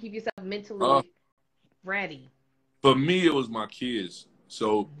 How do you keep yourself mentally ready? For me, it was my kids.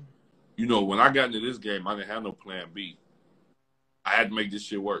 So, you know, when I got into this game, I didn't have no plan B. I had to make this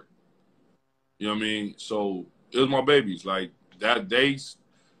shit work. You know what I mean? So it was my babies. Like,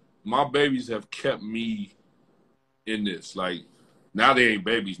 my babies have kept me in this. Like, now they ain't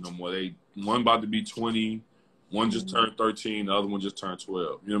babies no more. One about to be 20, one just turned 13, the other one just turned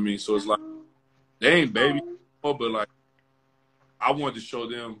 12. You know what I mean? So it's like, they ain't babies anymore, but like, I wanted to show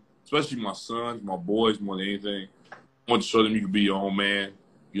them, especially my sons, my boys, more than anything, I wanted to show them you can be your own man.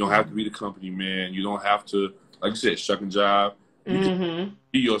 You don't have to be the company man. You don't have to, like you said, shuck and jive. You can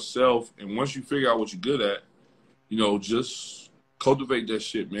be yourself, and once you figure out what you're good at, you know, just cultivate that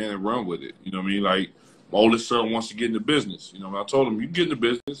shit, man, and run with it. You know what I mean? Like, my oldest son wants to get into business. You know, I told him, you can get into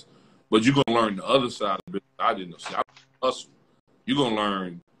business, but you're going to learn the other side of the business. I didn't know. See, I hustle. You're going to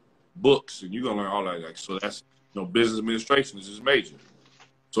learn books, and you're going to learn all that. Like, so that's, you know, business administration is his major.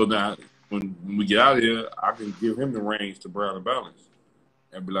 So now, when we get out of here, I can give him the reins to Brown and Balance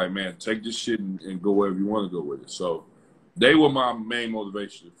and be like, man, take this shit and go wherever you want to go with it. So they were my main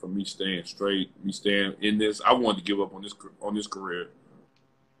motivation for me staying straight, me staying in this. I wanted to give up on this career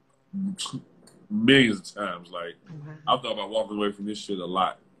millions of times. Like, I thought about walking away from this shit a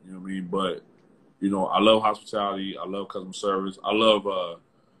lot. You know what I mean? But, you know, I love hospitality. I love customer service. I love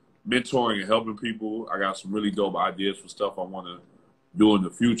mentoring and helping people. I got some really dope ideas for stuff I want to do in the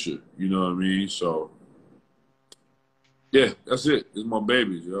future. You know what I mean? So, yeah, that's it. It's my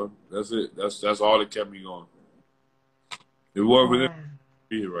babies, yo. That's it. That's all that kept me going. If it wasn't for them, I'd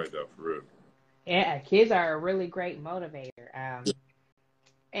be here right now, for real. Yeah, kids are a really great motivator.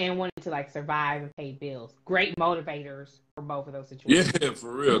 And wanting to, like, survive and pay bills. Great motivators for both of those situations. Yeah,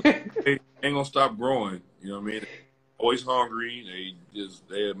 for real. They ain't gonna stop growing. You know what I mean? Always hungry.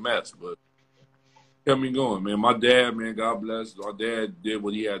 They're a mess, but kept me going, man. My dad, man, God bless. My dad did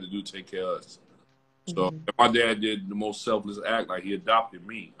what he had to do to take care of us. So my dad did the most selfless act. Like, he adopted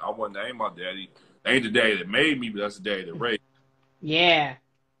me. That ain't my daddy. That ain't the daddy that made me, but that's the daddy that raised me. Yeah.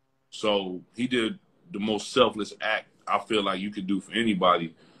 So he did the most selfless act I feel like you could do for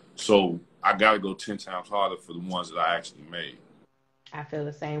anybody. So I got to go 10 times harder for the ones that I actually made. I feel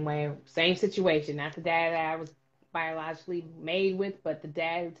the same way. Same situation. Not the dad that I was biologically made with, but the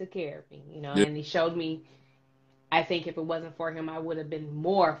dad who took care of me, you know, and he showed me, I think if it wasn't for him, I would have been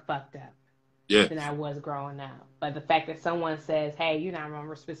more fucked up than I was growing up. But the fact that someone says, hey, you're not my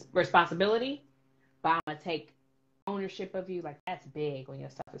responsibility, but I'm going to take ownership of you, like, that's big on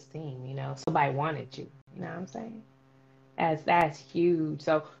your self-esteem, you know. Somebody wanted you, you know what I'm saying? That's huge.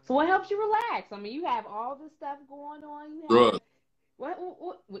 So what helps you relax? I mean, you have all this stuff going on. You have, drugs.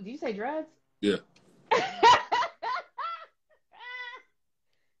 What did you say, drugs? Yeah.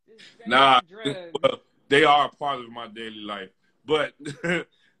 Nah, drugs. Well, they are a part of my daily life. But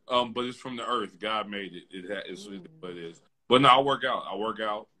But it's from the earth. God made it. It's what it is. But no, I work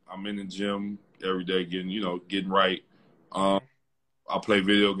out. I'm in the gym every day, getting right. I play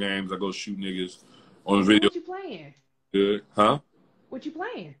video games. I go shoot niggas on the video. What you playing? Good, huh? What you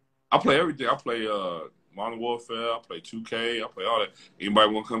playing? I play everything. I play Modern Warfare. I play 2K. I play all that.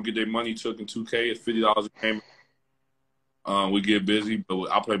 Anybody want to come get their money took in 2K? It's $50 a game. We get busy,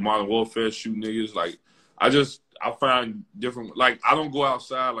 but I play Modern Warfare, shoot niggas. Like, I find different. Like, I don't go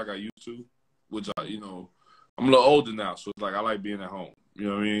outside like I used to, which I'm a little older now, so it's like I like being at home. You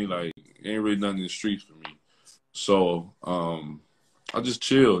know what I mean? Like, ain't really nothing in the streets for me. So, I just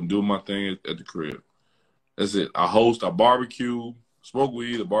chill and do my thing at the crib. That's it. I host, I barbecue, smoke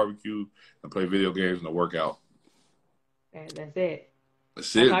weed, I barbecue, and play video games and I work out. That's it.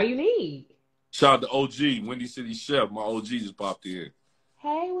 That's it. That's all you need. Shout out to OG, Windy City Chef. My OG just popped in.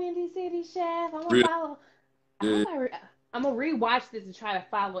 Hey, Windy City Chef. I'm going to follow. Yeah. I'm going to rewatch this and try to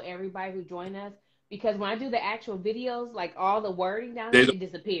follow everybody who joined us because when I do the actual videos, like all the wording down there, it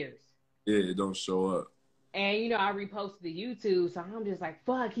disappears. Yeah, it don't show up. And, I reposted the YouTube, so I'm just like,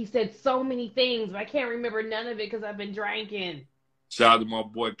 fuck, he said so many things, but I can't remember none of it because I've been drinking. Shout out to my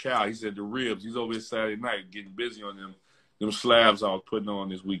boy Cal. He said the ribs. He's over here Saturday night getting busy on them slabs I was putting on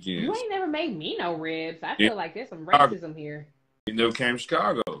this weekend. You ain't never made me no ribs. I feel like there's some racism here. You never came to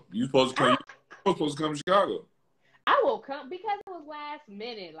Chicago. You supposed to come. You supposed to come to Chicago. I will come because it was last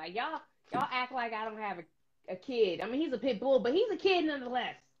minute. Like y'all act like I don't have a kid. I mean, he's a pit bull, but he's a kid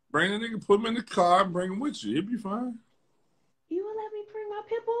nonetheless. Bring the nigga, put him in the car, and bring him with you. He'll be fine. You will let me bring my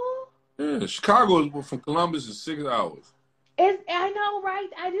pit bull? Yeah, Chicago from Columbus is 6 hours. I know, right?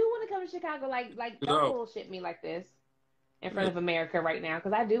 I do want to come to Chicago. Like don't bullshit me like this in front of America right now,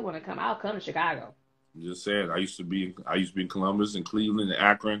 because I do want to come. I'll come to Chicago. I'm just saying, I used to be in Columbus and Cleveland and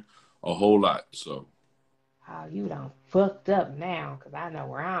Akron a whole lot. So. Oh, you done fucked up now, because I know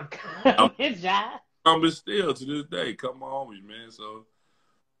where I'm coming, John. Columbus still to this day. Come my homies, man. So.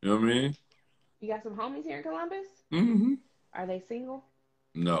 You know what I mean? You got some homies here in Columbus? Mm-hmm. Are they single?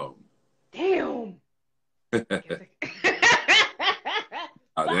 No. Damn. Guess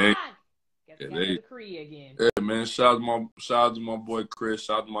they again. Yeah, man. Shout out to my boy Chris.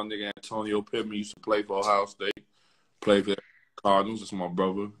 Shout out to my nigga Antonio Pittman. Used to play for Ohio State. Play for the Cardinals. That's my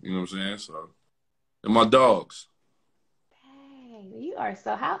brother. You know what I'm saying? So, and my dogs. Dang, you are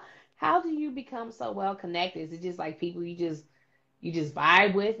so. How do you become so well connected? Is it just like people you just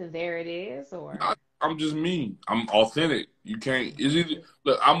vibe with and there it is, or? I'm just me. I'm authentic. You can't. It's either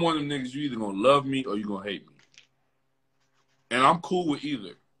look. I'm one of them niggas. You either gonna love me or you gonna hate me, and I'm cool with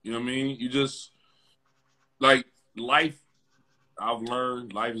either. You know what I mean? You just like life. I've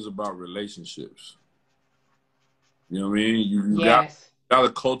learned life is about relationships. You know what I mean? You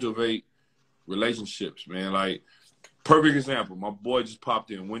gotta cultivate relationships, man. Like perfect example. My boy just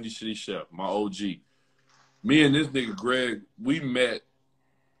popped in. Windy City Chef, my OG. Me and this nigga Greg, we met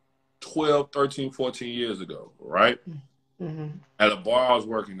 12, 13, 14 years ago, right? Mm-hmm. At a bar I was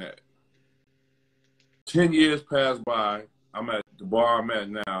working at. 10 years passed by. I'm at the bar I'm at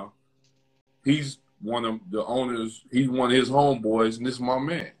now. He's one of the owners. He's one of his homeboys, and this is my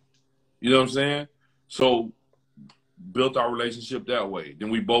man. You know what I'm saying? So, built our relationship that way. Then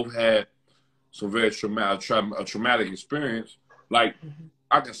we both had some very traumatic experience. Like,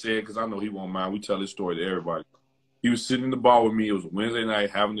 I can say it because I know he won't mind. We tell this story to everybody. He was sitting in the bar with me. It was a Wednesday night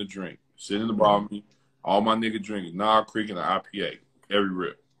having a drink. Sitting in the bar with me. All my nigga drinking. Nah Creek and an IPA. Every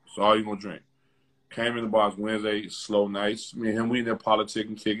rip. So all you gonna drink. Came in the bar Wednesday. Slow nights. Me and him, we in there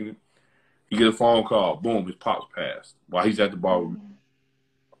politicking, kicking it. He get a phone call. Boom, his pops passed while he's at the bar with me.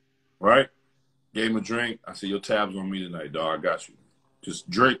 Right? Gave him a drink. I said, your tab's on me tonight, dog. I got you. Just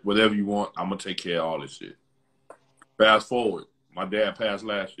drink whatever you want. I'm gonna take care of all this shit. Fast forward. My dad passed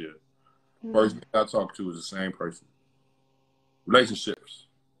last year. First thing I talked to is the same person. Relationships.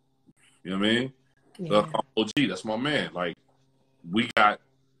 You know what I mean? Yeah. So OG, that's my man. Like, we got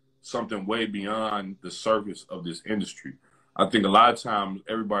something way beyond the surface of this industry. I think a lot of times,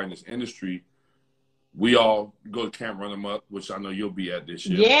 everybody in this industry, we all go to Camp Run Amok, which I know you'll be at this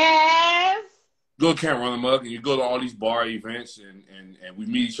year. Yes! Go to Camp Run Amok, and you go to all these bar events, and we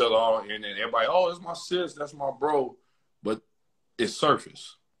meet each other all, and then everybody, oh, that's my sis, that's my bro. But it's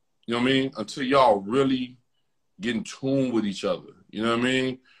surface. You know what I mean? Until y'all really get in tune with each other. You know what I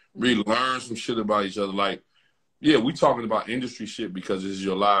mean? Really learn some shit about each other. Like, yeah, we talking about industry shit because this is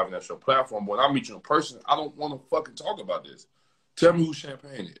your live and that's your platform. But when I meet you in person, I don't want to fucking talk about this. Tell me who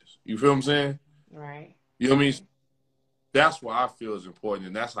Champagne is. You feel what I'm saying? Right. You know what I mean? That's what I feel is important,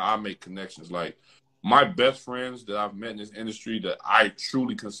 and that's how I make connections. Like, my best friends that I've met in this industry that I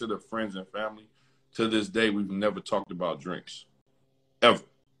truly consider friends and family, to this day, we've never talked about drinks. Ever.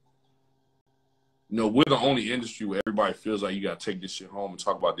 you know, we're the only industry where everybody feels like you got to take this shit home and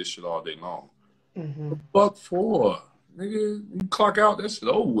talk about this shit all day long. Mm-hmm. Fuck for? Nigga, you clock out, that shit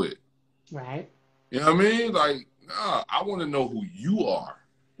over with. Right. You know what I mean? Like, nah, I want to know who you are.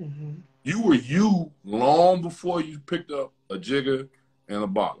 Mm-hmm. You were you long before you picked up a jigger and a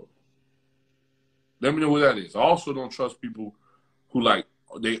bottle. Let me know what that is. I also don't trust people who, like,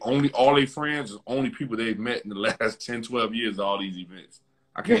 all their friends is only people they've met in the last 10, 12 years at all these events.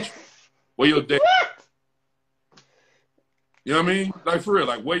 I can't trust. Where your day? You know what I mean? Like, for real,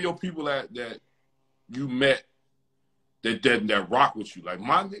 like, where your people at that you met that rock with you? Like,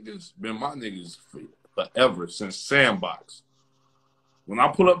 my niggas been my niggas forever, since Sandbox. When I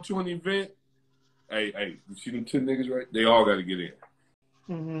pull up to an event, hey, you see them 10 niggas, right? They all got to get in.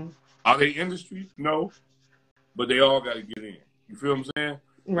 Mm-hmm. Are they industry? No. But they all got to get in. You feel what I'm saying?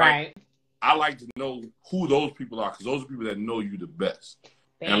 Right. Like, I like to know who those people are, because those are people that know you the best.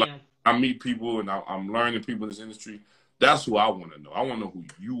 Damn. And like, I meet people and I'm learning people in this industry. That's who I want to know. I want to know who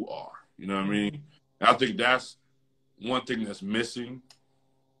you are. You know what I mean? And I think that's one thing that's missing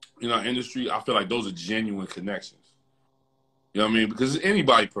in our industry. I feel like those are genuine connections. You know what I mean? Because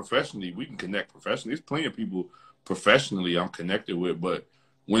anybody professionally, we can connect professionally. There's plenty of people professionally I'm connected with, but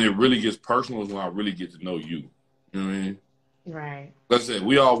when it really gets personal is when I really get to know you. You know what I mean? Right. Like I said,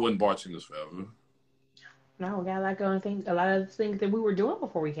 we all wasn't bartenders forever. No, we got a lot going things, a lot of things that we were doing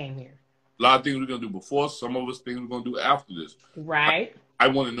before we came here. A lot of things we're going to do before, some of us things we're going to do after this. Right. I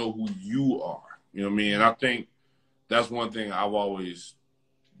want to know who you are. You know what I mean? And I think that's one thing I've always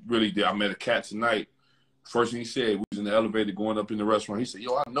really did. I met a cat tonight. First thing he said, we was in the elevator going up in the restaurant. He said,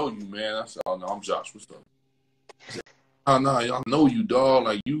 yo, I know you, man. I said, oh, no, I'm Josh. What's up? He said, oh, no, I know you, dog.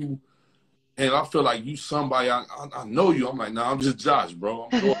 Like, you, and I feel like you somebody, I know you. I'm like, no, I'm just Josh, bro.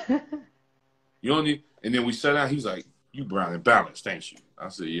 You don't need, and then we sat down. He's like, you brown and balanced, ain't you? I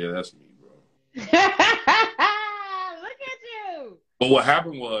said, yeah, that's me, bro. Look at you. But what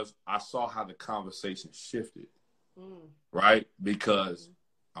happened was I saw how the conversation shifted, right? Because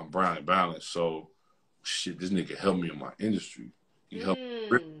I'm brown and balanced. So, shit, this nigga helped me in my industry. He helped me.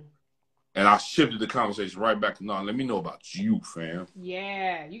 And I shifted the conversation right back to, no, let me know about you, fam.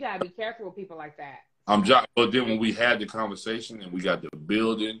 Yeah, you got to be careful with people like that. But then when we had the conversation and we got to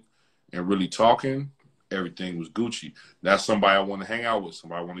building and really talking, everything was Gucci. That's somebody I want to hang out with,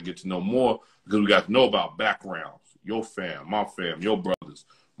 somebody I want to get to know more, because we got to know about backgrounds, your fam, your brothers,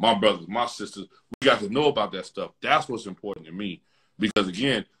 my sisters. We got to know about that stuff. That's what's important to me. Because,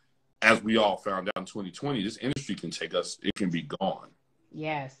 again, as we all found out in 2020, this industry can take us, it can be gone.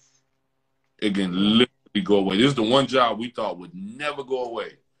 Yes. It can literally go away. This is the one job we thought would never go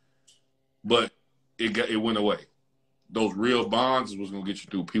away. But it went away. Those real bonds is what's going to get you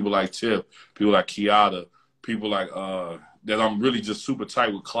through. People like Tip, people like Kiata, people like that I'm really just super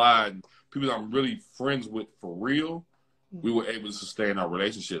tight with, Clyde, people that I'm really friends with for real. We were able to sustain our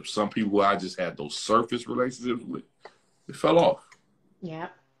relationships. Some people who I just had those surface relationships with, it fell off. Yeah.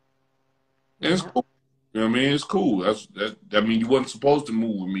 And it's cool. You know what I mean? It's cool. That mean you wasn't supposed to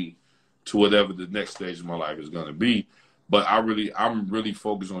move with me to whatever the next stage of my life is going to be. But I'm really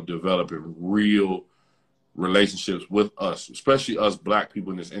focused on developing real relationships with us, especially us black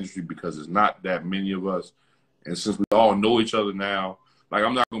people in this industry, because there's not that many of us. And since we all know each other now, like,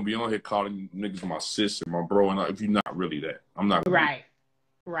 I'm not going to be on here calling niggas my sis and my bro, and if you're not really that. I'm not gonna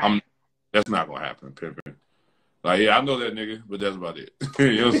Right. That's not going to happen, pimpin'. Like, yeah, I know that nigga, but that's about it.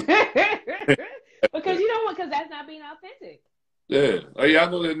 You know what I'm saying? Because that's not being authentic. Yeah. Like, yeah,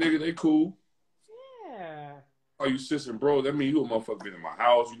 I know that nigga, they cool. Yeah. Oh, you sis and bro, that means you a motherfucker been in my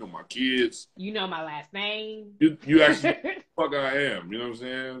house, you know my kids. You know my last name. You actually know who the fuck I am, you know what I'm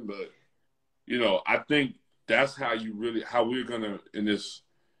saying? But, you know, I think that's how we're going to, in this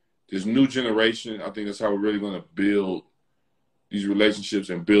new generation, I think that's how we're really going to build these relationships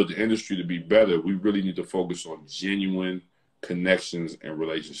and build the industry to be better. We really need to focus on genuine connections and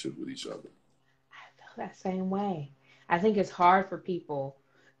relationships with each other. I feel that same way. I think it's hard for people,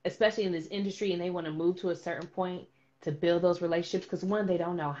 especially in this industry, and they want to move to a certain point to build those relationships, because one, they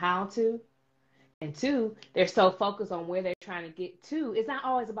don't know how to, and two, they're so focused on where they're trying to get to. It's not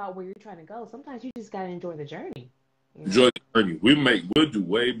always about where you're trying to go. Sometimes you just got to enjoy the journey. You know? Enjoy the journey. We'll do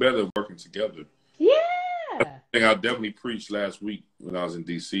way better working together. Yeah. I think I definitely preached last week when I was in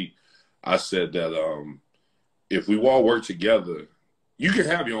D.C. I said that if we all work together, you can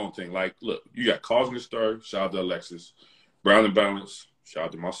have your own thing. Like, look, you got Cause and Stir, shout out to Alexis. Brown and Balance, shout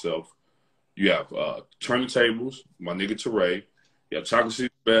out to myself. You have Turn the Tables, my nigga Teray. You have Chocolate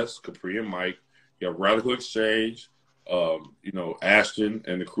City Best, Capri and Mike. You have Radical Exchange, you know, Ashton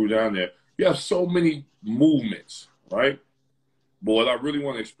and the crew down there. You have so many movements, right? But what I really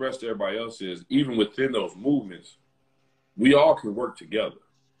want to express to everybody else is, even within those movements, we all can work together.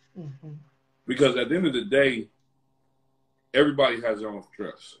 Mm-hmm. Because at the end of the day, everybody has their own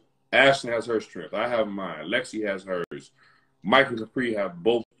strengths. Ashton has her strength. I have mine. Lexi has hers. Mike and Capri have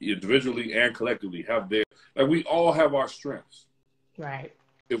both individually and collectively have their, like, we all have our strengths. Right.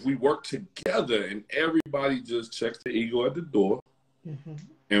 If we work together and everybody just checks the ego at the door, mm-hmm.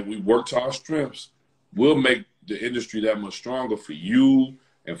 and we work to our strengths, we'll make the industry that much stronger for you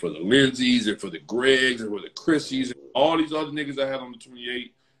and for the Lindsays and for the Gregs and for the Chrissies and all these other niggas I had on the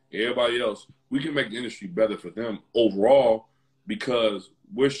 28, and everybody else. We can make the industry better for them overall because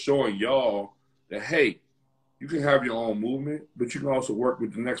we're showing y'all that, hey, you can have your own movement, but you can also work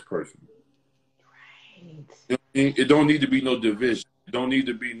with the next person. Right. It don't need to be no division. It don't need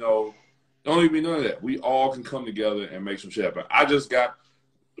to be none of that. We all can come together and make some shit happen. I just got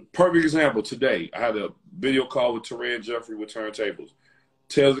a perfect example today. I had a video call with Teray and Jeffrey with Turntables.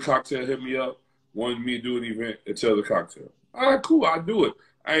 Tales of Cocktail hit me up, wanted me to do an event at Tales of Cocktail. All right, cool, I'll do it.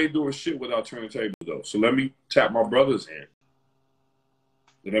 I ain't doing shit without turning tables, though. So let me tap my brother's hand.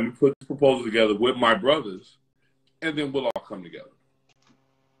 And let me put the proposal together with my brothers, and then we'll all come together.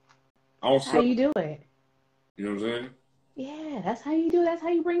 That's how you do it. You know what I'm saying? Yeah, that's how you do it. That's how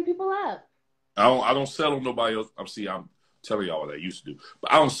you bring people up. I don't sell on nobody else. I'm telling y'all what I used to do.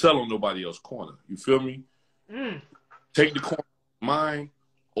 But I don't sell on nobody else's corner. You feel me? Mm. Take the corner of mine,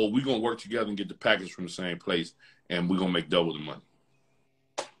 or we're going to work together and get the package from the same place, and we're going to make double the money.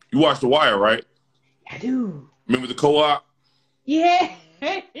 You watch The Wire, right? I do. Remember the co-op? Yeah.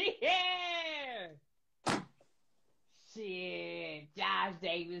 Yeah. Shit. Josh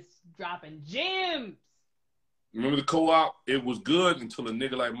Davis dropping gems. Remember the co-op? It was good until a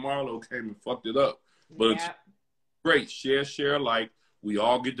nigga like Marlo came and fucked it up. But it's great. Share alike. We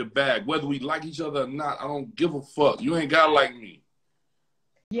all get the bag. Whether we like each other or not, I don't give a fuck. You ain't gotta like me.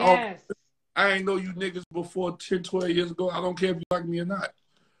 Yes. I ain't know you niggas before 10, 12 years ago. I don't care if you like me or not.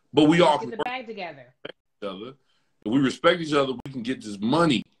 But we all get the bag together. Each other. If we respect each other, we can get this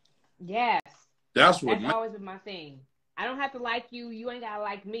money. Yes. That's always been my thing. I don't have to like you. You ain't gotta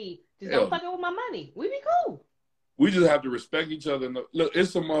like me. Just don't fuck up with my money. We be cool. We just have to respect each other. Look,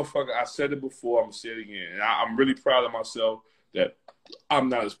 it's a motherfucker. I said it before. I'm going to say it again. And I'm really proud of myself that I'm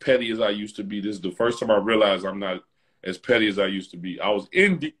not as petty as I used to be. This is the first time I realized I'm not as petty as I used to be. I was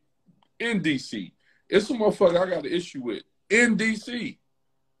in D.C. It's a motherfucker I got an issue with in D.C.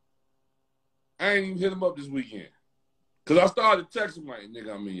 I ain't even hit him up this weekend. Because I started texting like,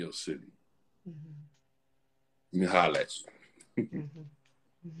 nigga, I'm in your city. Mm-hmm. Let me holler at you.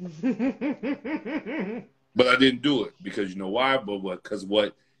 Mm-hmm. But I didn't do it because you know why? Because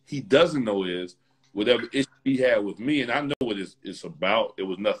what he doesn't know is whatever issue he had with me, and I know what it's about. It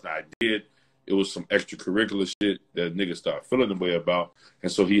was nothing I did. It was some extracurricular shit that niggas started feeling the way about. And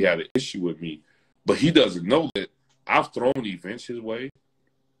so he had an issue with me. But he doesn't know that I've thrown events his way.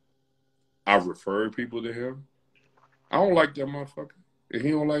 I've referred people to him. I don't like that motherfucker. And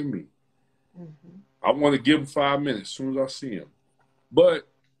he don't like me. Mm-hmm. I want to give him 5 minutes as soon as I see him. But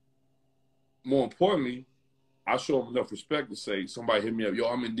more importantly, I show him enough respect to say, somebody hit me up, yo,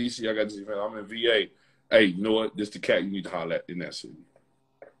 I'm in D.C., I got this event, I'm in VA. Hey, you know what? This the cat you need to holler at in that city.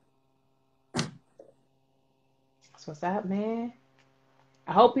 That's what's up, man.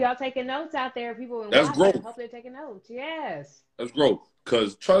 I hope y'all taking notes out there. People in That's Washington, growth. I hope they're taking notes. Yes. That's growth.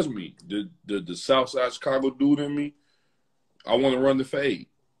 Because trust me, the Southside Chicago dude in me, I want to run the fade.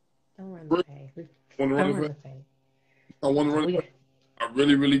 Don't run the fade. I want to run the fade. I want to run the fade. I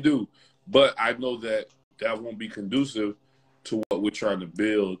really, really do. But I know that won't be conducive to what we're trying to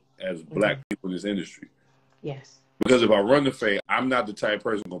build as black people in this industry. Yes. Because if I run the fade, I'm not the type of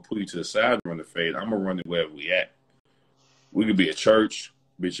person going to pull you to the side and run the fade. I'm going to run it wherever we at. We could be at church,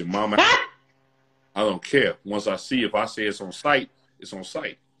 be at your mama. I don't care. Once I say it's on site, it's on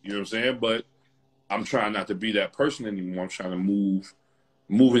site. You know what I'm saying? But I'm trying not to be that person anymore. I'm trying to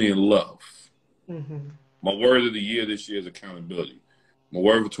moving in love. Mm-hmm. My word of the year this year is accountability. My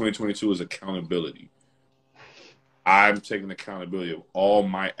word for 2022 is accountability. I'm taking accountability of all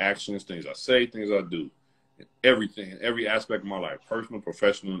my actions, things I say, things I do, and everything, in every aspect of my life, personal,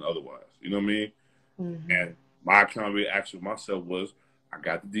 professional, and otherwise. You know what I mean? Mm-hmm. And my accountability action with myself was I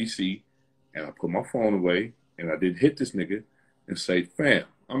got to DC and I put my phone away and I did hit this nigga and say, fam,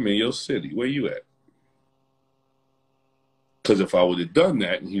 I'm in your city. Where you at? Because if I would have done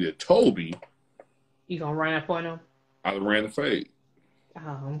that and he'd have told me. You going to run up on him? I'd have ran the fade.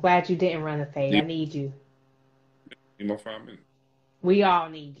 Oh, I'm glad you didn't run the fade. I need you. Need my 5 minutes. We all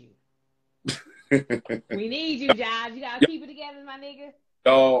need you. We need you, Josh. You got to keep it together, my nigga.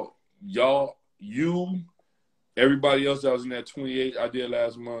 Y'all, you everybody else that was in that 28 I did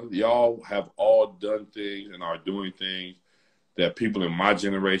last month, y'all have all done things and are doing things that people in my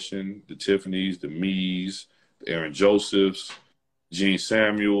generation, the Tiffany's, the Mees, the Aaron Josephs, Gene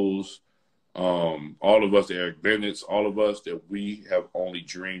Samuels, all of us, the Eric Bennett's, all of us that we have only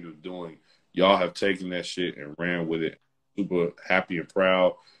dreamed of doing. Y'all have taken that shit and ran with it. Super happy and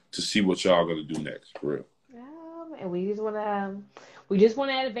proud to see what y'all gonna do next, for real. And we just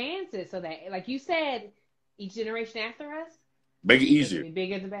want to advance it so that, like you said, each generation after us make it easier, be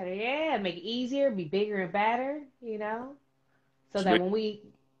bigger the better. Yeah, make it easier, be bigger and better. So that when we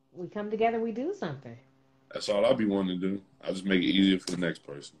come together, we do something. That's all I'll be wanting to do. I'll just make it easier for the next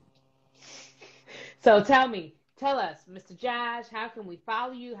person. So tell us, Mr. Josh, how can we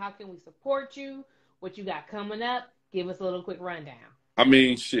follow you? How can we support you? What you got coming up? Give us a little quick rundown. I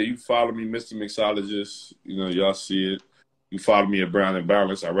mean, shit, you follow me, Mr. Mixologist. Y'all see it. You follow me at Brown and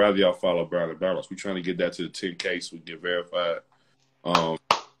Balance. I'd rather y'all follow Brown and Balance. We're trying to get that to the 10K so we get verified.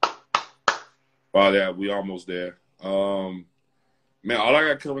 By that, we almost there. Man, all I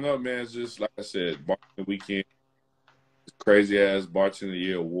got coming up, man, is just, like I said, Bartender Weekend. Crazy ass Bartender of the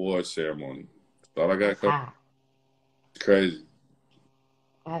Year award ceremony. That's all I got coming. It's crazy.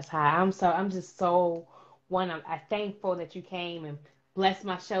 That's high. I'm just so I'm thankful that you came and blessed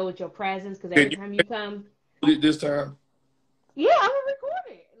my show with your presence, because every time you come. This time? Yeah, I'm gonna record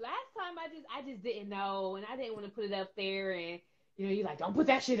it. Last time I just didn't know, and I didn't want to put it up there, and you're like, don't put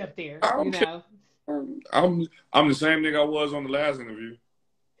that shit up there. I'm the same nigga I was on the last interview.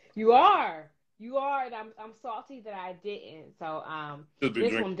 You are, and I'm salty that I didn't. So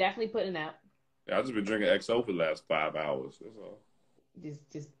this one I'm definitely putting up. Yeah, I just been drinking XO for the last 5 hours. That's all.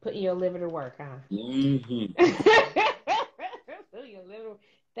 Just putting your liver to work, huh? Mm-hmm. Putting your liver.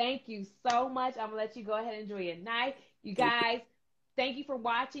 Thank you so much. I'm gonna let you go ahead and enjoy your night, you guys. Thank you for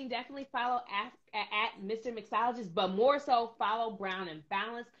watching. Definitely follow at Mr. Mixologist, but more so follow Brown and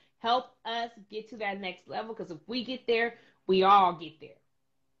Balance. Help us get to that next level, because if we get there, we all get there.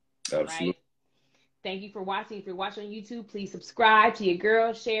 Absolutely. Right? Thank you for watching. If you're watching on YouTube, please subscribe to your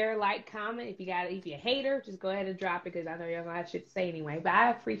girl, share, like, comment. If you're a hater, just go ahead and drop it, because I know y'all gonna have shit to say anyway. But I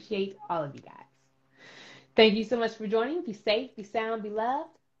appreciate all of you guys. Thank you so much for joining. Be safe, be sound, be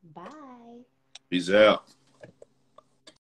loved. Bye. Peace out.